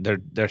mean,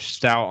 they're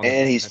stout.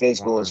 And he's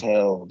physical as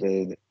hell,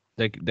 dude.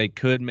 They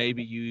could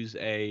maybe use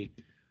a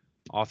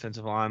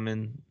offensive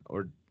lineman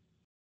or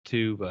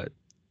 2, but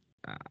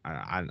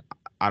I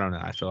don't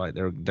know. I feel like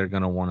they're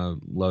gonna want to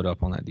load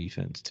up on that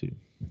defense too.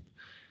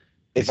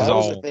 If I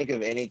was to think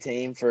of any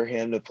team for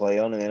him to play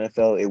on in the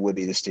NFL, it would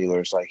be the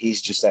Steelers. Like,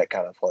 he's just that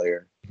kind of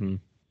player. Mm-hmm.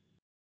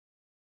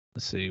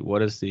 Let's see. What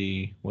does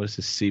the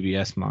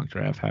CBS mock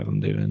draft have him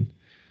doing?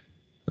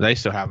 They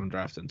still have him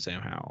drafting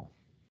Sam Howell.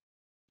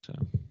 So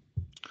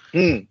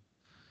I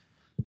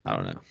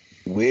don't know.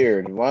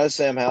 Weird. Why is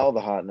Sam Howell the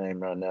hot name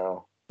right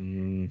now?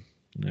 No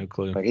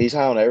clue. Like, he's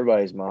high on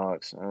everybody's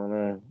mocks. I don't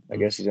know. I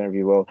guess he's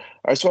interviewed well. All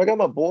right, so I got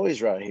my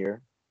boys right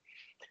here.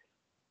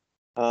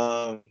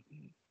 We're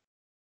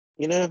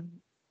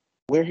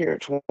here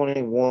at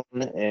 21,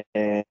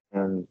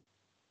 and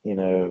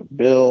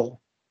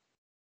Bill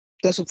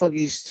does some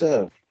funky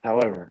stuff.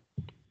 However,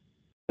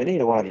 they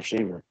need a wide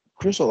receiver.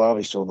 Chris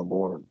Olave's still on the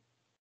board.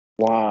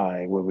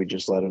 Why would we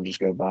just let him just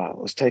go by?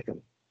 Let's take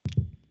him.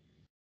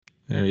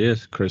 There he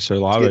is, Chris Let's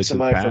Olave get to the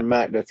somebody pass. from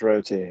Mac to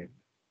throw to him.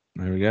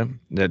 There we go.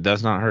 That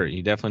does not hurt.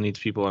 He definitely needs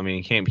people. I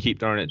mean, he can't keep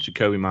throwing it to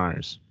Jacoby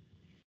Myers.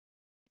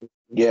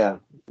 Yeah,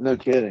 no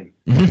kidding.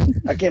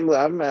 I can't believe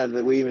I'm mad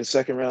that we even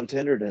second round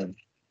tendered him.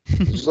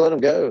 Just let him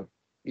go.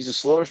 He's the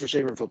slowest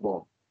receiver in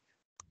football.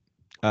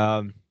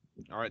 All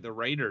right, the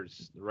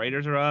Raiders. The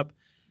Raiders are up.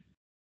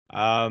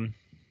 I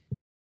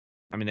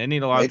mean, they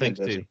need a lot of They've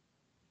been things too.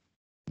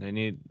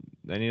 busy.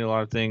 They need a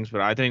lot of things,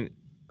 but I think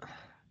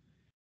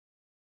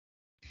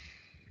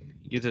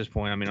you get to this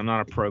point. I mean, I'm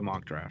not a pro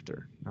mock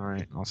drafter. All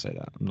right, I'll say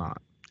that I'm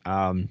not.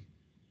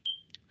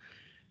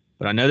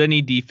 But I know they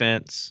need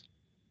defense.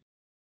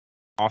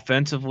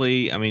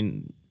 Offensively, I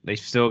mean, they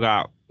still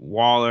got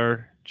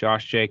Waller,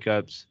 Josh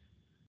Jacobs,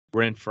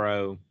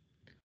 Renfro.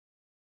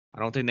 I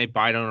don't think they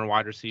bite on a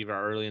wide receiver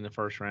early in the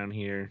first round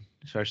here,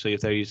 especially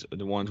if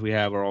the ones we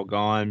have are all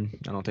gone.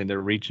 I don't think they're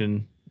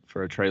reaching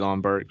for a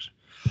Treylon Burks.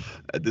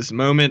 At this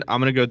moment,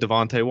 I'm going to go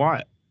Devontae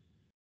Wyatt.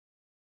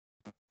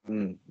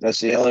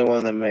 That's the only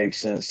one that makes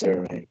sense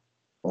there to me.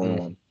 Only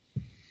one.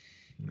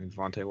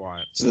 Devontae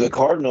Wyatt. So the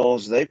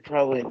Cardinals, they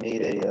probably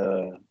need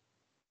a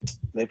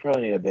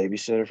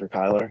babysitter for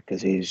Kyler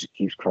because he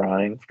keeps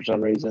crying for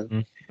some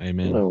reason.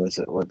 Amen. I don't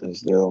know what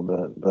this deal,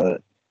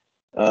 but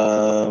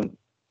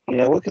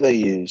what could they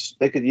use?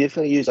 They could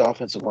definitely use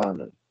offensive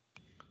linemen,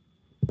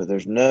 but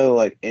there's no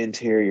like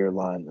interior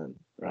lineman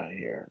right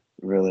here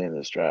really in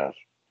this draft.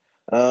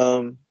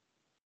 So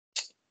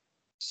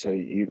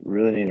you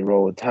really need to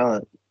roll with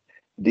talent.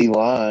 D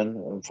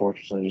line,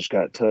 unfortunately, just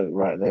got took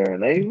right there,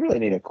 and they really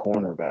need a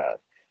cornerback.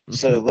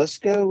 So let's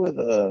go with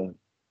I'm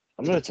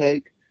going to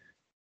take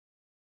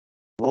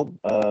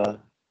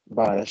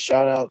by a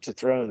shout out to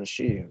throwing the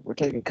shoe. We're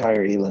taking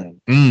Kyrie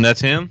Elam.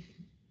 That's him.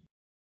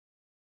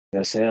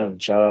 That's him.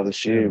 Shout out the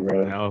shoe,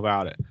 bro. How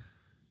about it?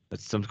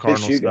 That's some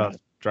Cardinal stuff. Guy.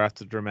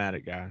 Draft a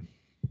dramatic guy.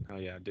 Oh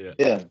yeah, do it.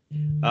 Yeah.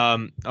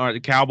 All right, the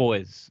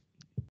Cowboys.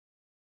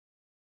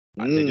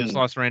 They just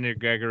lost Randy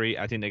Gregory.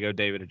 I think they go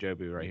David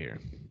Ajobu right here.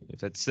 If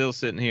that's still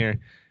sitting here,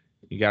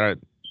 you gotta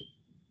do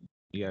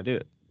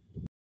it.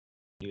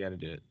 You gotta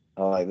do it.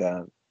 I like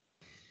that.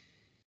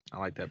 I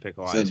like that pick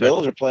a lot. So the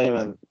Bills are playing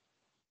on.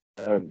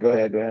 Go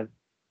ahead.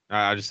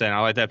 I was just saying, I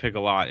like that pick a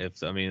lot. If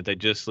they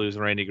just lose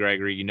Randy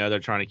Gregory, they're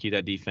trying to keep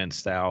that defense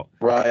stout.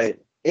 Right.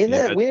 We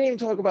didn't even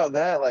talk about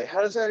that. Like,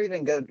 how does that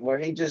even go? Where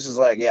he just is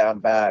like, "Yeah, I'm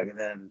back," and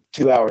then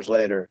 2 hours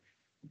later,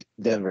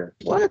 Denver.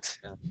 What?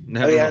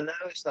 Yeah. I know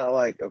it's not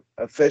like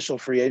official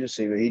free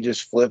agency, but he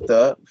just flipped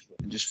up.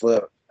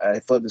 I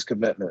flipped his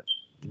commitment.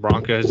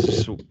 Broncos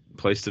is a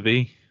place to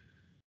be.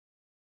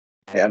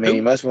 Yeah, I mean,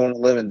 he must want to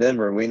live in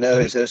Denver. We know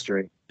his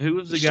history. Who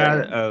was the guy?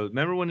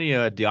 Remember when the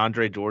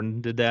DeAndre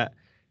Jordan did that?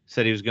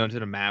 Said he was going to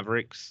the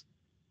Mavericks,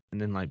 and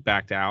then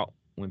backed out,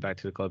 went back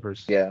to the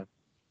Clippers. Yeah.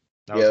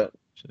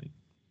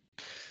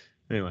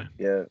 Anyway.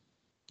 Yeah.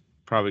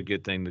 Probably a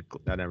good thing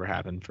that never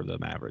happened for the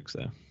Mavericks,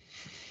 though.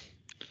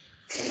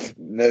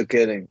 No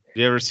kidding.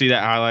 Did you ever see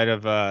that highlight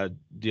of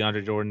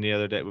DeAndre Jordan the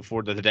other day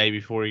the day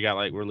before he got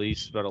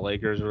released by the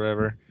Lakers or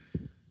whatever?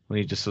 When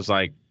he just was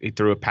he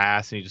threw a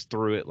pass and he just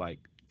threw it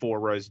 4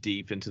 rows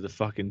deep into the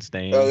fucking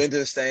stands. Oh, into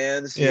the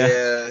stands?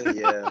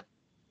 Yeah.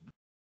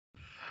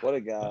 What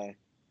a guy.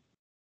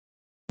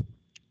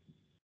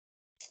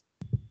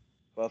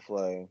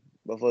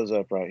 Buffalo's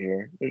up right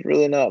here. There's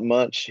really not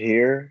much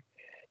here.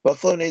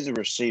 Buffalo needs a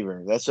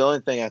receiver. That's the only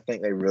thing I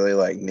think they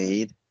really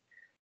need.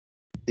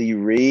 Do you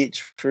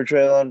reach for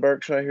Treylon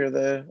Burks right here,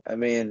 though? I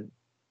mean,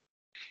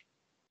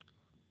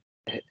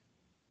 I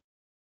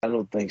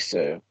don't think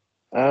so.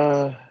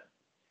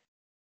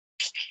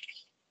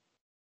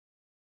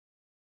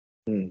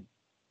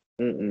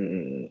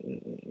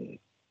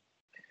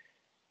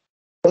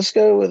 Let's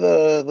go with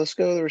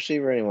the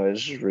receiver anyway.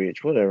 Let's just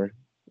reach, whatever.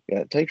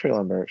 Yeah, take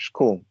Treylon Burks.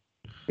 Cool,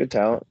 good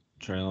talent.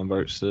 Treylon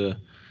Burks.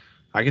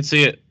 I can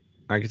see it.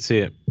 I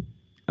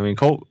mean,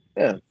 Cole.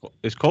 Yeah.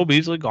 Is Cole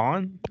Beasley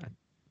gone?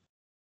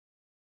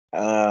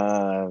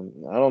 I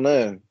don't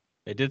know.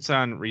 They did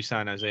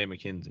re-sign Isaiah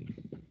McKenzie.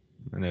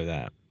 I know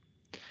that.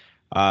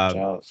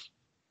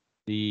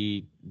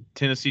 The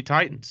Tennessee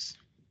Titans.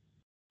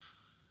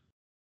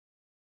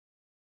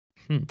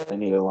 They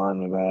need a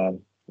lineman bad.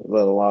 They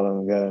let a lot of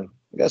them go.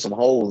 They got some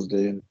holes,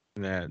 dude.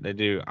 Yeah, they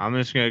do. I'm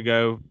just gonna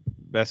go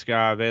best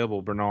guy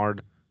available,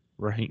 Bernard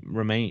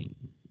Remain.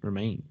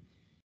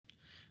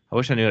 I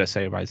wish I knew how to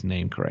say everybody's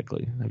name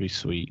correctly. That'd be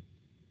sweet.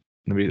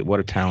 What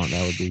a talent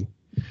that would be.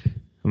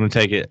 I'm gonna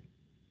take it.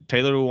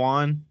 Taylor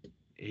Lewan.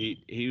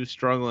 He was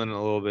struggling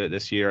a little bit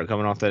this year,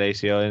 coming off that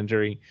ACL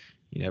injury.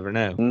 You never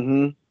know.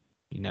 Mm-hmm.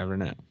 You never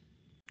know.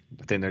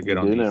 I think they're good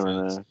on defense.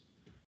 Never know.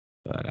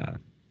 But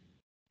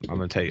I'm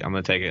gonna take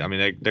it. I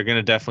mean, they're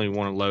gonna definitely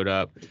want to load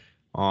up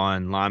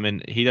on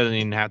Lyman. He doesn't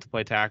even have to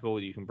play tackle.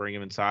 You can bring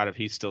him inside if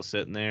he's still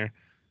sitting there.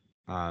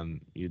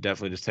 You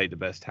definitely just take the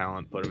best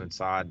talent, put him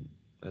inside.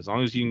 As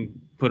long as you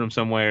can put him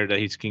somewhere that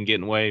he can get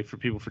in the way for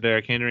people for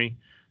Derrick Henry,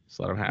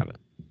 just let him have it.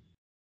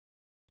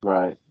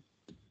 Right.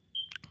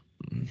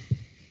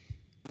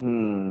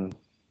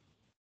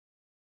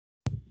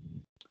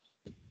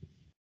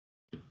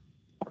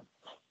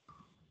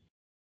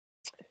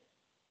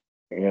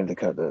 You're going to have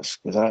to cut this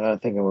because I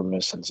think we're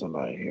missing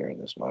somebody here in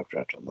this mock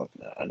draft I'm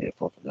looking at. I need to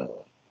flip another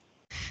one.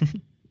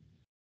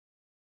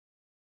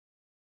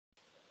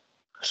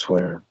 I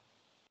swear.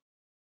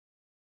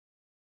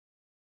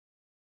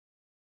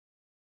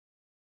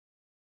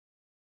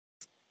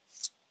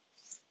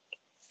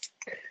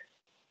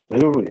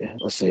 Who are we?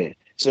 Let's see.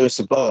 So it's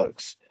the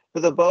Bucks.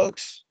 But the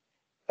Bucks,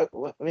 I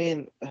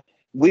mean,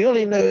 we don't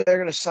even know if they're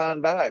going to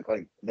sign back.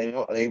 Like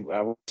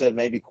I said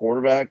maybe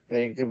quarterback.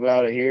 Think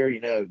about it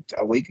here.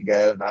 A week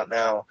ago, not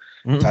now.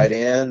 Tight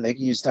end. They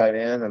can use tight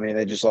end. I mean,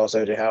 they just lost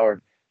O.J.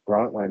 Howard.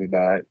 Gronk might be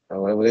back.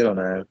 Well, we don't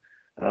know.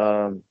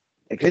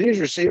 They could use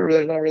receiver.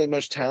 There's not really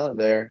much talent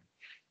there.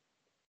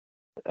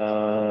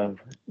 Did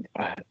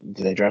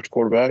they draft a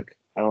quarterback?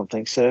 I don't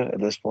think so at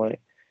this point.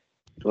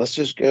 Let's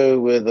just go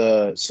with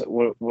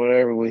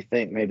whatever we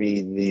think may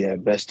be the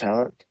best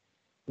talent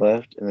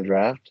left in the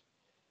draft.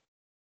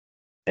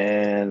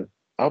 And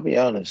I'll be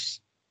honest,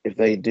 if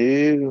they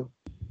do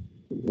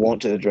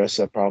want to address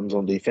the problems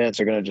on defense,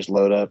 they're going to just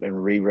load up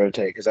and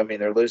re-rotate because, I mean,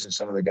 they're losing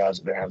some of the guys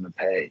that they're having to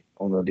pay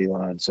on the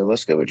D-line. So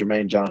let's go with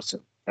Jermaine Johnson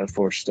at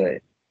Florida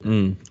State.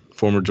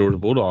 Former Georgia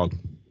Bulldog.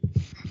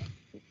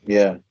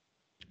 Yeah.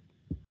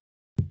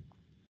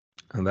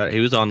 And that he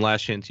was on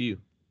Last Chance U.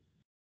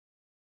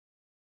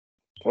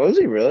 Was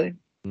he really?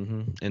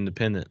 Mm-hmm.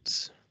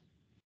 Independence.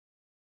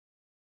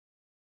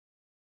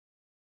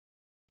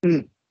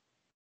 Yep.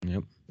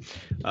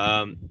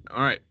 All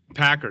right,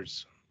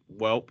 Packers.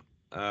 Well,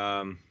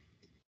 I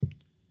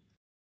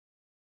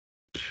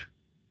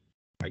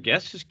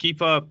guess just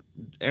keep up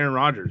Aaron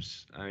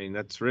Rodgers. I mean,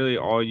 that's really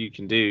all you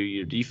can do.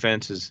 Your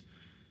defense is,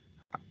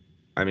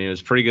 I mean, it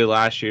was pretty good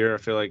last year. I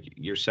feel like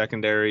your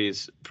secondary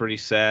is pretty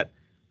set.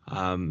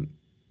 But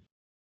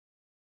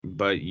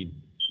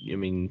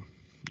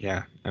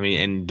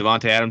and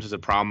Devontae Adams is a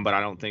problem, but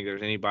I don't think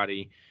there's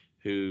anybody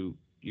who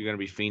you're going to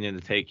be fiending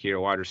to take here,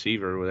 wide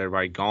receiver, with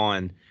everybody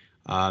gone.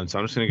 So I'm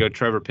just going to go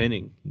Trevor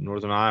Penning,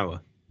 Northern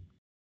Iowa.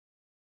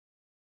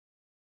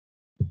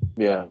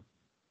 Yeah.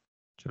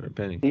 Trevor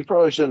Penning. He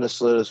probably shouldn't have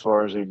slid as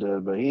far as he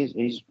did, but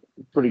he's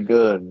pretty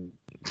good.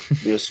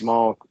 Be a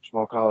small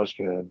college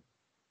kid.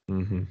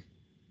 Mm-hmm.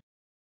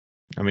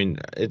 I mean,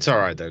 it's all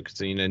right though, because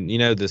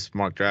this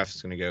mock draft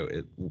is going to go.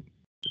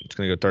 It's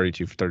going to go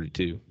 32 for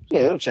 32.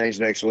 Yeah, it'll change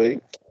next week.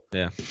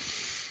 Yeah.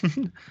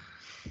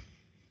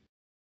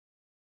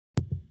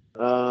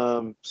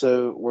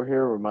 So we're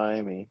here with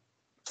Miami.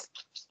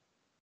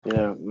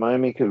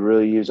 Miami could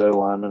really use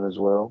O-lineman as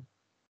well.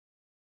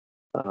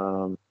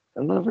 I'm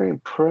not very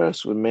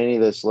impressed with many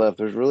that's left.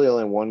 There's really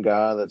only one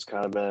guy that's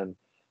kind of been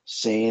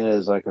seen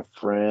as like a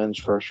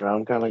fringe first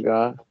round kind of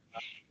guy.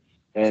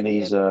 And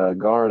he's a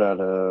guard out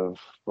of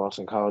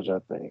Boston College, I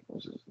think.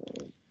 What's his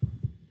name?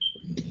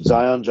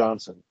 Zion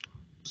Johnson.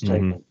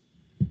 Taken.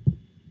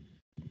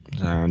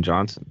 Zion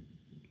Johnson.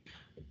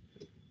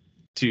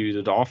 To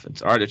the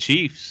Dolphins. All right, the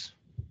Chiefs.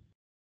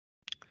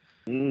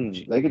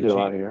 They could do a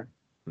lot here.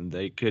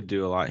 They could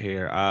do a lot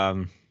here.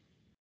 I'm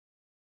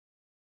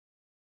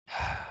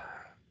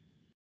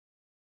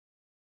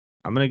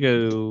gonna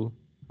go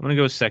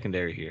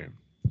secondary here.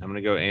 I'm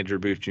gonna go Andrew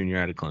Booth Jr.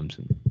 out of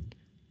Clemson.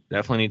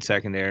 Definitely need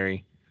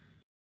secondary.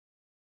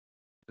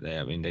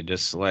 They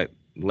just let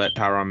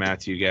Tyrann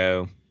Mathieu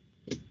go.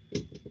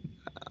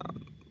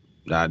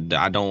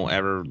 I don't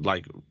ever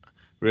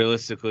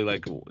realistically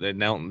they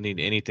don't need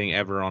anything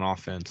ever on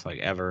offense,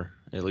 ever,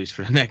 at least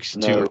for the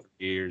next 2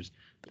 years.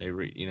 They've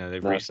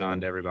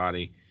re-signed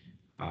everybody.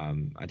 I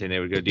think they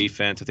would go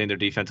defense. I think their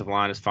defensive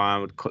line is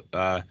fine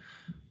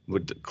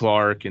with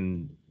Clark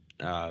and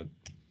I'm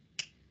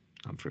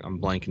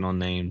blanking on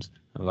names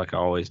like I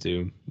always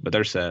do, but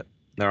they're set.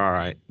 They're all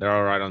right. They're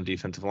all right on the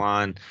defensive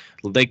line.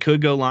 They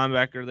could go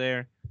linebacker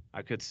there.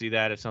 I could see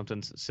that if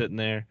something's sitting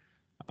there.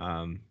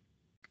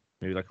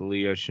 Maybe like a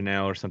Leo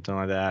Chanel or something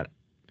like that.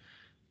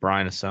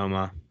 Brian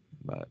Asoma.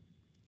 But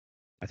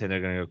I think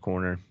they're going to go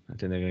corner. I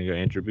think they're going to go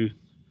Andrew Booth.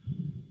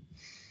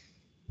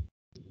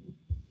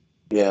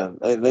 Yeah,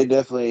 they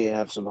definitely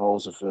have some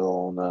holes to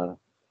fill on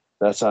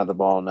that side of the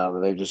ball now that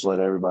they've just let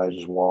everybody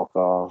just walk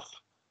off.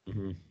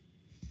 Mm-hmm.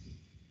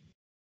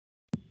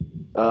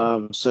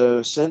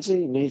 So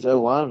Cincy needs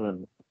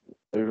O-lineman.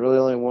 There's really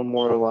only one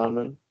more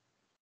O-lineman.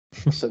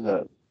 I said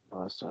that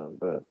last time,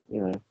 but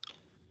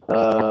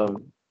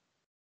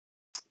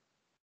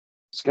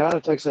Scott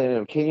of Texas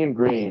A&M, Kenyon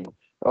Green.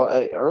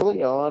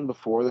 Early on,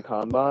 before the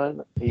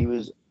combine, he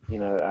was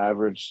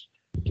average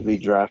to be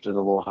drafted a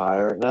little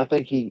higher, and I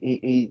think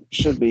he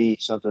should be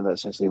something that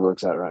Cincy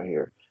looks at right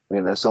here. I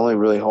mean, that's the only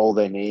really hole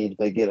they need. If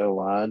they get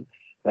O-line,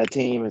 that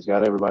team has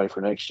got everybody for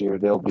next year.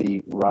 They'll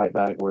be right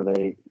back where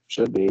they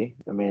should be.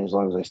 I mean, as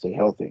long as they stay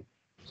healthy.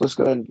 So let's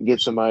go ahead and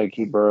get somebody to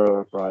keep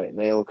Burrow upright, and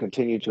they'll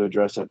continue to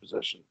address that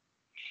position.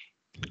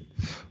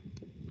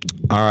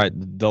 All right,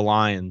 the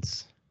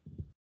Lions.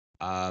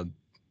 I'm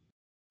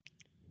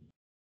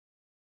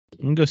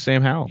going to go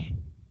Sam Howell.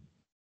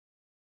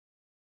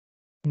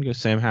 To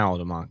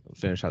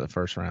finish out the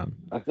first round.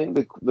 I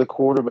think the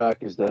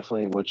quarterback is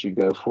definitely what you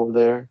go for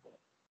there.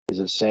 Is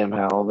it Sam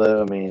Howell,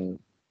 though? I mean,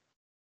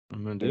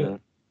 I'm going to do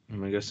it. I'm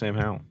gonna go Sam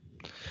Howell.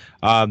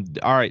 All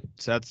right,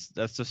 so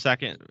that's the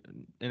second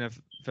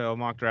NFL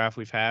mock draft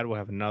we've had. We'll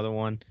have another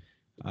one.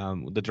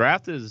 The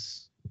draft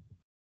is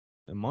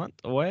a month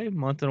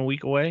and a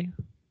week away.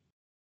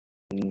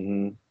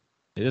 Mm-hmm.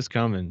 It is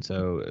coming,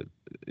 so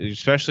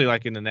especially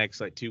like in the next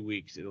like 2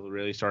 weeks, it'll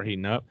really start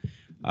heating up.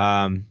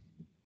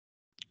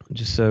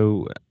 Just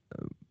so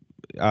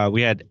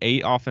we had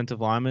 8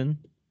 offensive linemen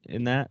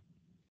in that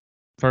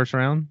first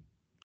round.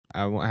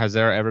 Has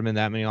there ever been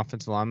that many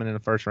offensive linemen in the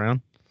first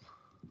round?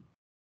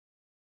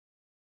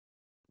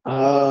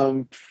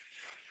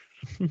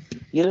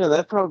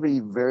 That'd probably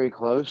be very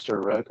close to a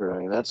record. I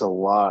mean, that's a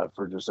lot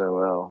for just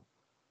OL.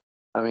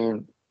 I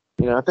mean,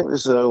 I think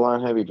this is an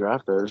O-line heavy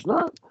draft, though. There's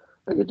not,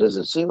 like, it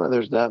doesn't seem like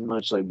there's that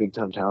much, like,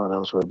 big-time talent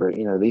elsewhere, but,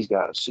 these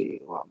guys see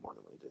a lot more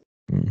than we do.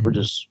 Mm-hmm. We're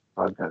just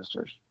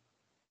podcasters.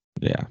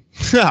 Yeah.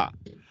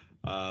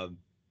 I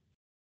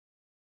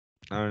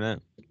don't know.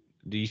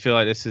 Do you feel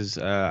like this is,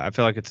 I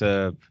feel like it's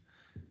a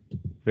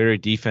very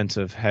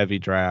defensive heavy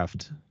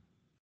draft.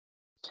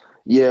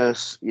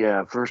 Yes,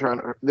 yeah, first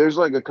round. There's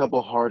like a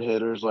couple hard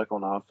hitters like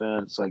on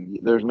offense. Like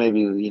there's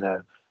maybe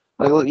like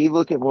you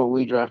look at what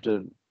we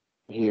drafted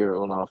here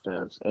on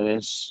offense,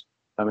 and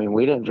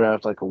we didn't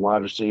draft like a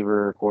wide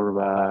receiver,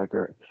 quarterback,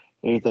 or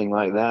anything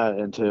like that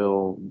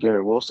until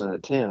Garrett Wilson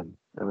at 10.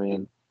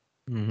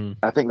 Mm-hmm.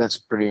 I think that's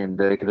pretty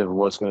indicative of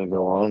what's going to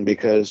go on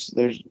because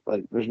there's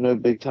no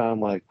big time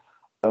like,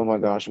 oh my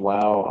gosh,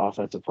 wow,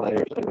 offensive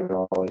players like there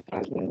always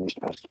has been in these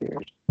past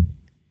years.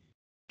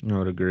 I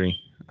would agree.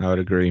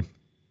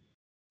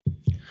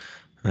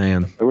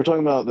 Man. We're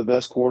talking about the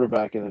best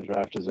quarterback in the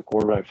draft is a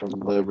quarterback from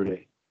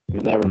Liberty who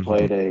never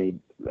played a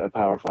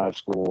Power 5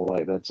 school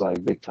like that's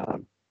like big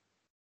time.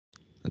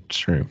 That's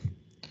true.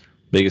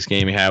 Biggest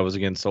game he had was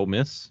against Ole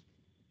Miss.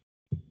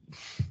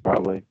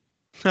 Probably.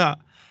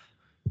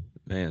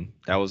 Man,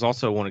 that was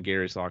also one of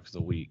Gary's locks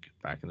of the week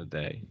back in the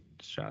day.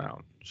 Shout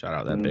out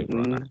that big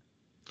runner.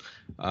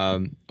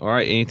 All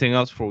right. Anything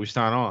else before we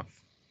sign off?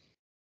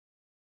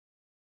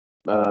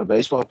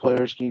 Baseball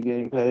players keep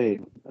getting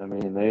paid.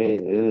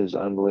 It is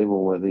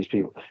unbelievable what these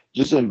people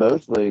just in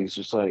both leagues.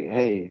 Just like,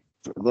 hey,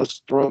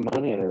 let's throw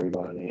money at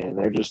everybody, and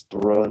they're just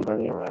throwing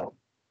money around.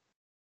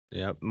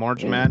 Yeah,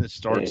 March Madness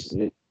starts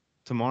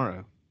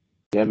tomorrow.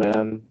 Yeah,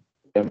 man.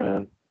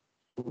 I'm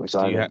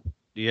excited.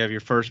 Do you have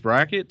your first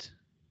bracket?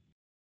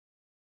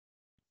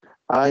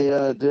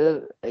 I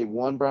did a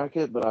one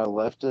bracket, but I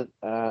left it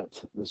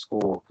at the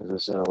school because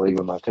it's in a league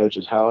with my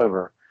coaches.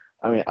 However,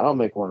 I'll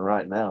make one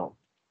right now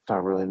if I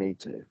really need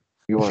to. If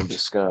you want to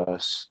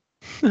discuss.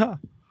 Other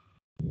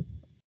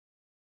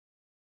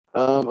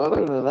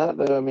than that,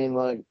 though,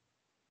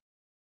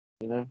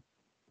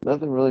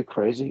 nothing really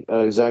crazy.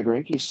 Zach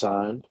Greinke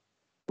signed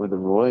with the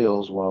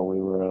Royals while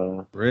we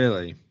were.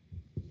 Really?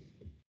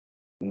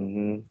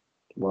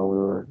 While we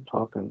were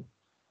talking.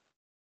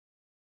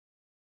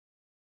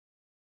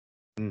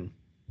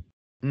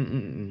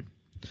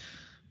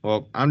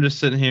 Well, I'm just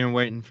sitting here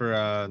waiting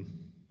for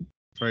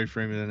Freddie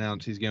Freeman to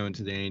announce he's going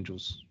to the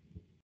Angels.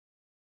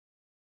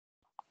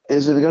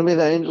 Is it going to be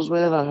the Angels,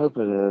 man? I hope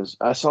it is.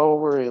 I saw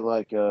where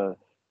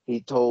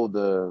he told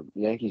the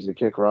Yankees to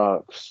kick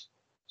rocks.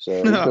 So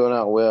he's going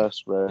out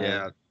west, bro.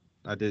 Yeah,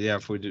 I did. Yeah,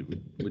 we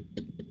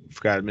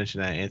forgot to mention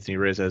that Anthony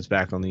Rizzo's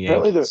back on the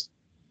Yankees.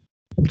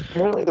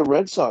 Apparently the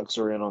Red Sox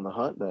are in on the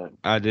hunt then.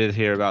 I did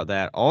hear about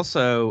that.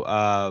 Also,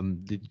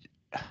 did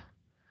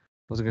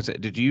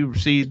you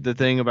see the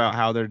thing about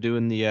how they're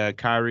doing the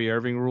Kyrie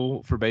Irving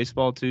rule for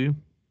baseball too?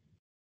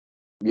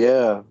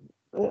 Yeah.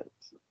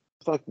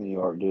 Fuck New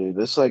York, dude.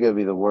 This is like gonna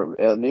be the worst.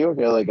 New York,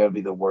 LA, gotta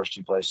be the worst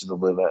 2 places to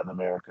live at in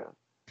America.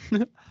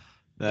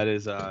 That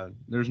is,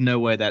 there's no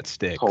way that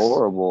sticks.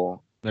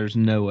 Horrible. There's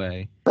no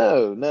way.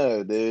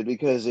 No, dude.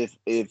 Because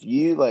if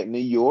you like New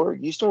York,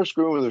 you start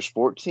screwing with their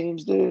sport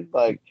teams, dude.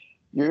 Like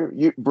you're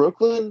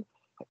Brooklyn.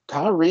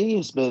 Kyrie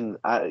has been.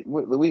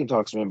 We can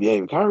talk some NBA,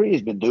 but Kyrie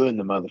has been doing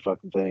the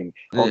motherfucking thing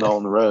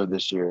on the road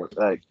this year.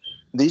 Like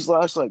these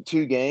last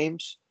 2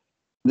 games.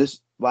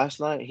 This last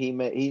night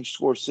he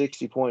scored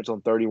 60 points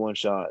on 31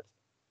 shots.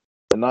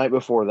 The night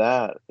before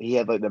that, he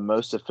had the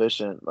most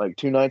efficient.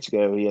 2 nights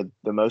ago, he had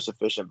the most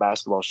efficient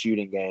basketball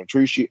shooting game.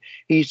 True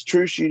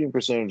shooting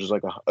percentage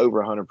was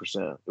over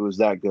 100%. It was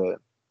that good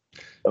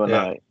of a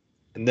night.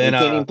 And then he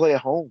can't even play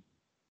at home.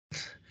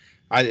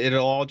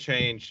 It'll all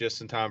change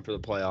just in time for the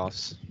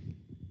playoffs.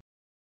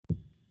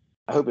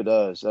 I hope it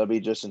does. That'll be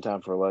just in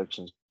time for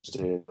elections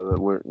too. But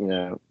we're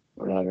not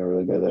gonna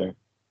really go there.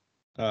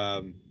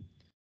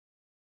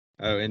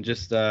 Oh, and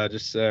just so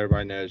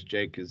everybody knows,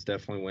 Jake is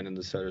definitely winning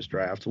the Sodas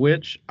draft,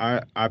 which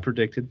I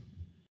predicted.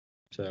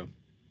 So.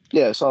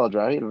 Yeah, solid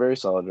draft. He had a very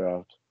solid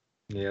draft.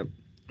 Yep.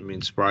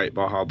 Sprite,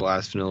 Baja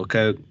Blast, Vanilla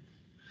Coke.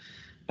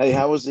 Hey,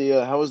 how was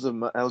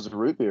the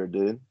root beer,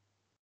 dude?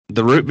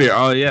 The root beer.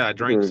 Oh yeah, I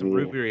drank some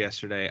root beer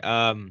yesterday.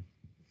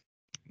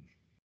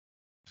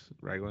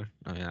 Regular.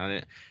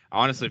 I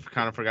honestly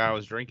kind of forgot I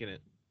was drinking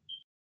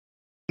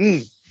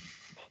it.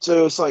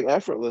 So it's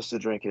effortless to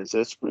drink it. So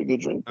it's a pretty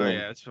good drink. Oh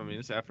yeah, it's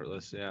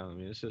effortless. Yeah,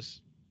 it's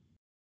just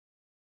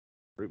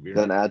Root beer.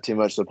 Doesn't add too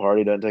much to the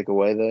party. Doesn't take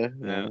away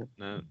though.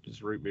 No,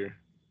 just root beer.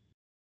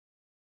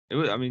 It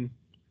was. I mean,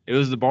 it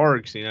was the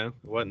Bargs. It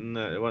wasn't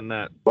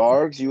that.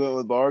 Bargs. You went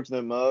with Bargs.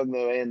 No mug.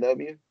 No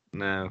A&W.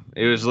 No,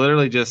 it was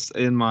literally just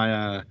in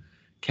my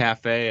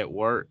cafe at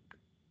work,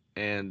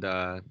 and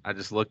I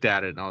just looked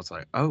at it and I was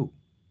like, oh,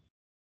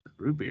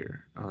 root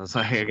beer. I was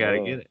like, I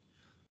gotta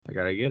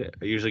get it.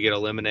 I usually get a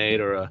lemonade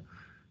or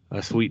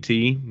a sweet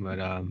tea, but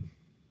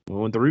we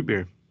went the root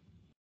beer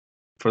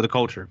for the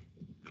culture,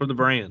 for the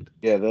brand.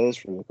 Yeah, that is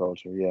from the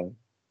culture. Yeah.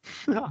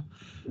 All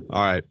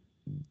right.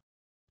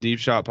 Deep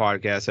Shot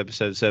Podcast,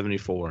 episode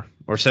 74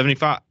 or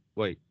 75.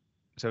 Wait,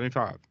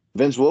 75.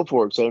 Vince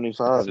Wilfork,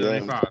 75.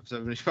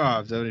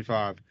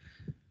 75.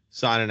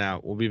 Signing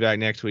out. We'll be back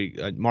next week.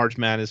 March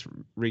Madness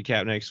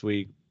recap next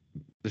week.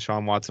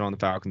 Deshaun Watson on the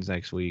Falcons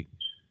next week.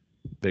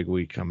 Big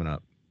week coming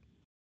up.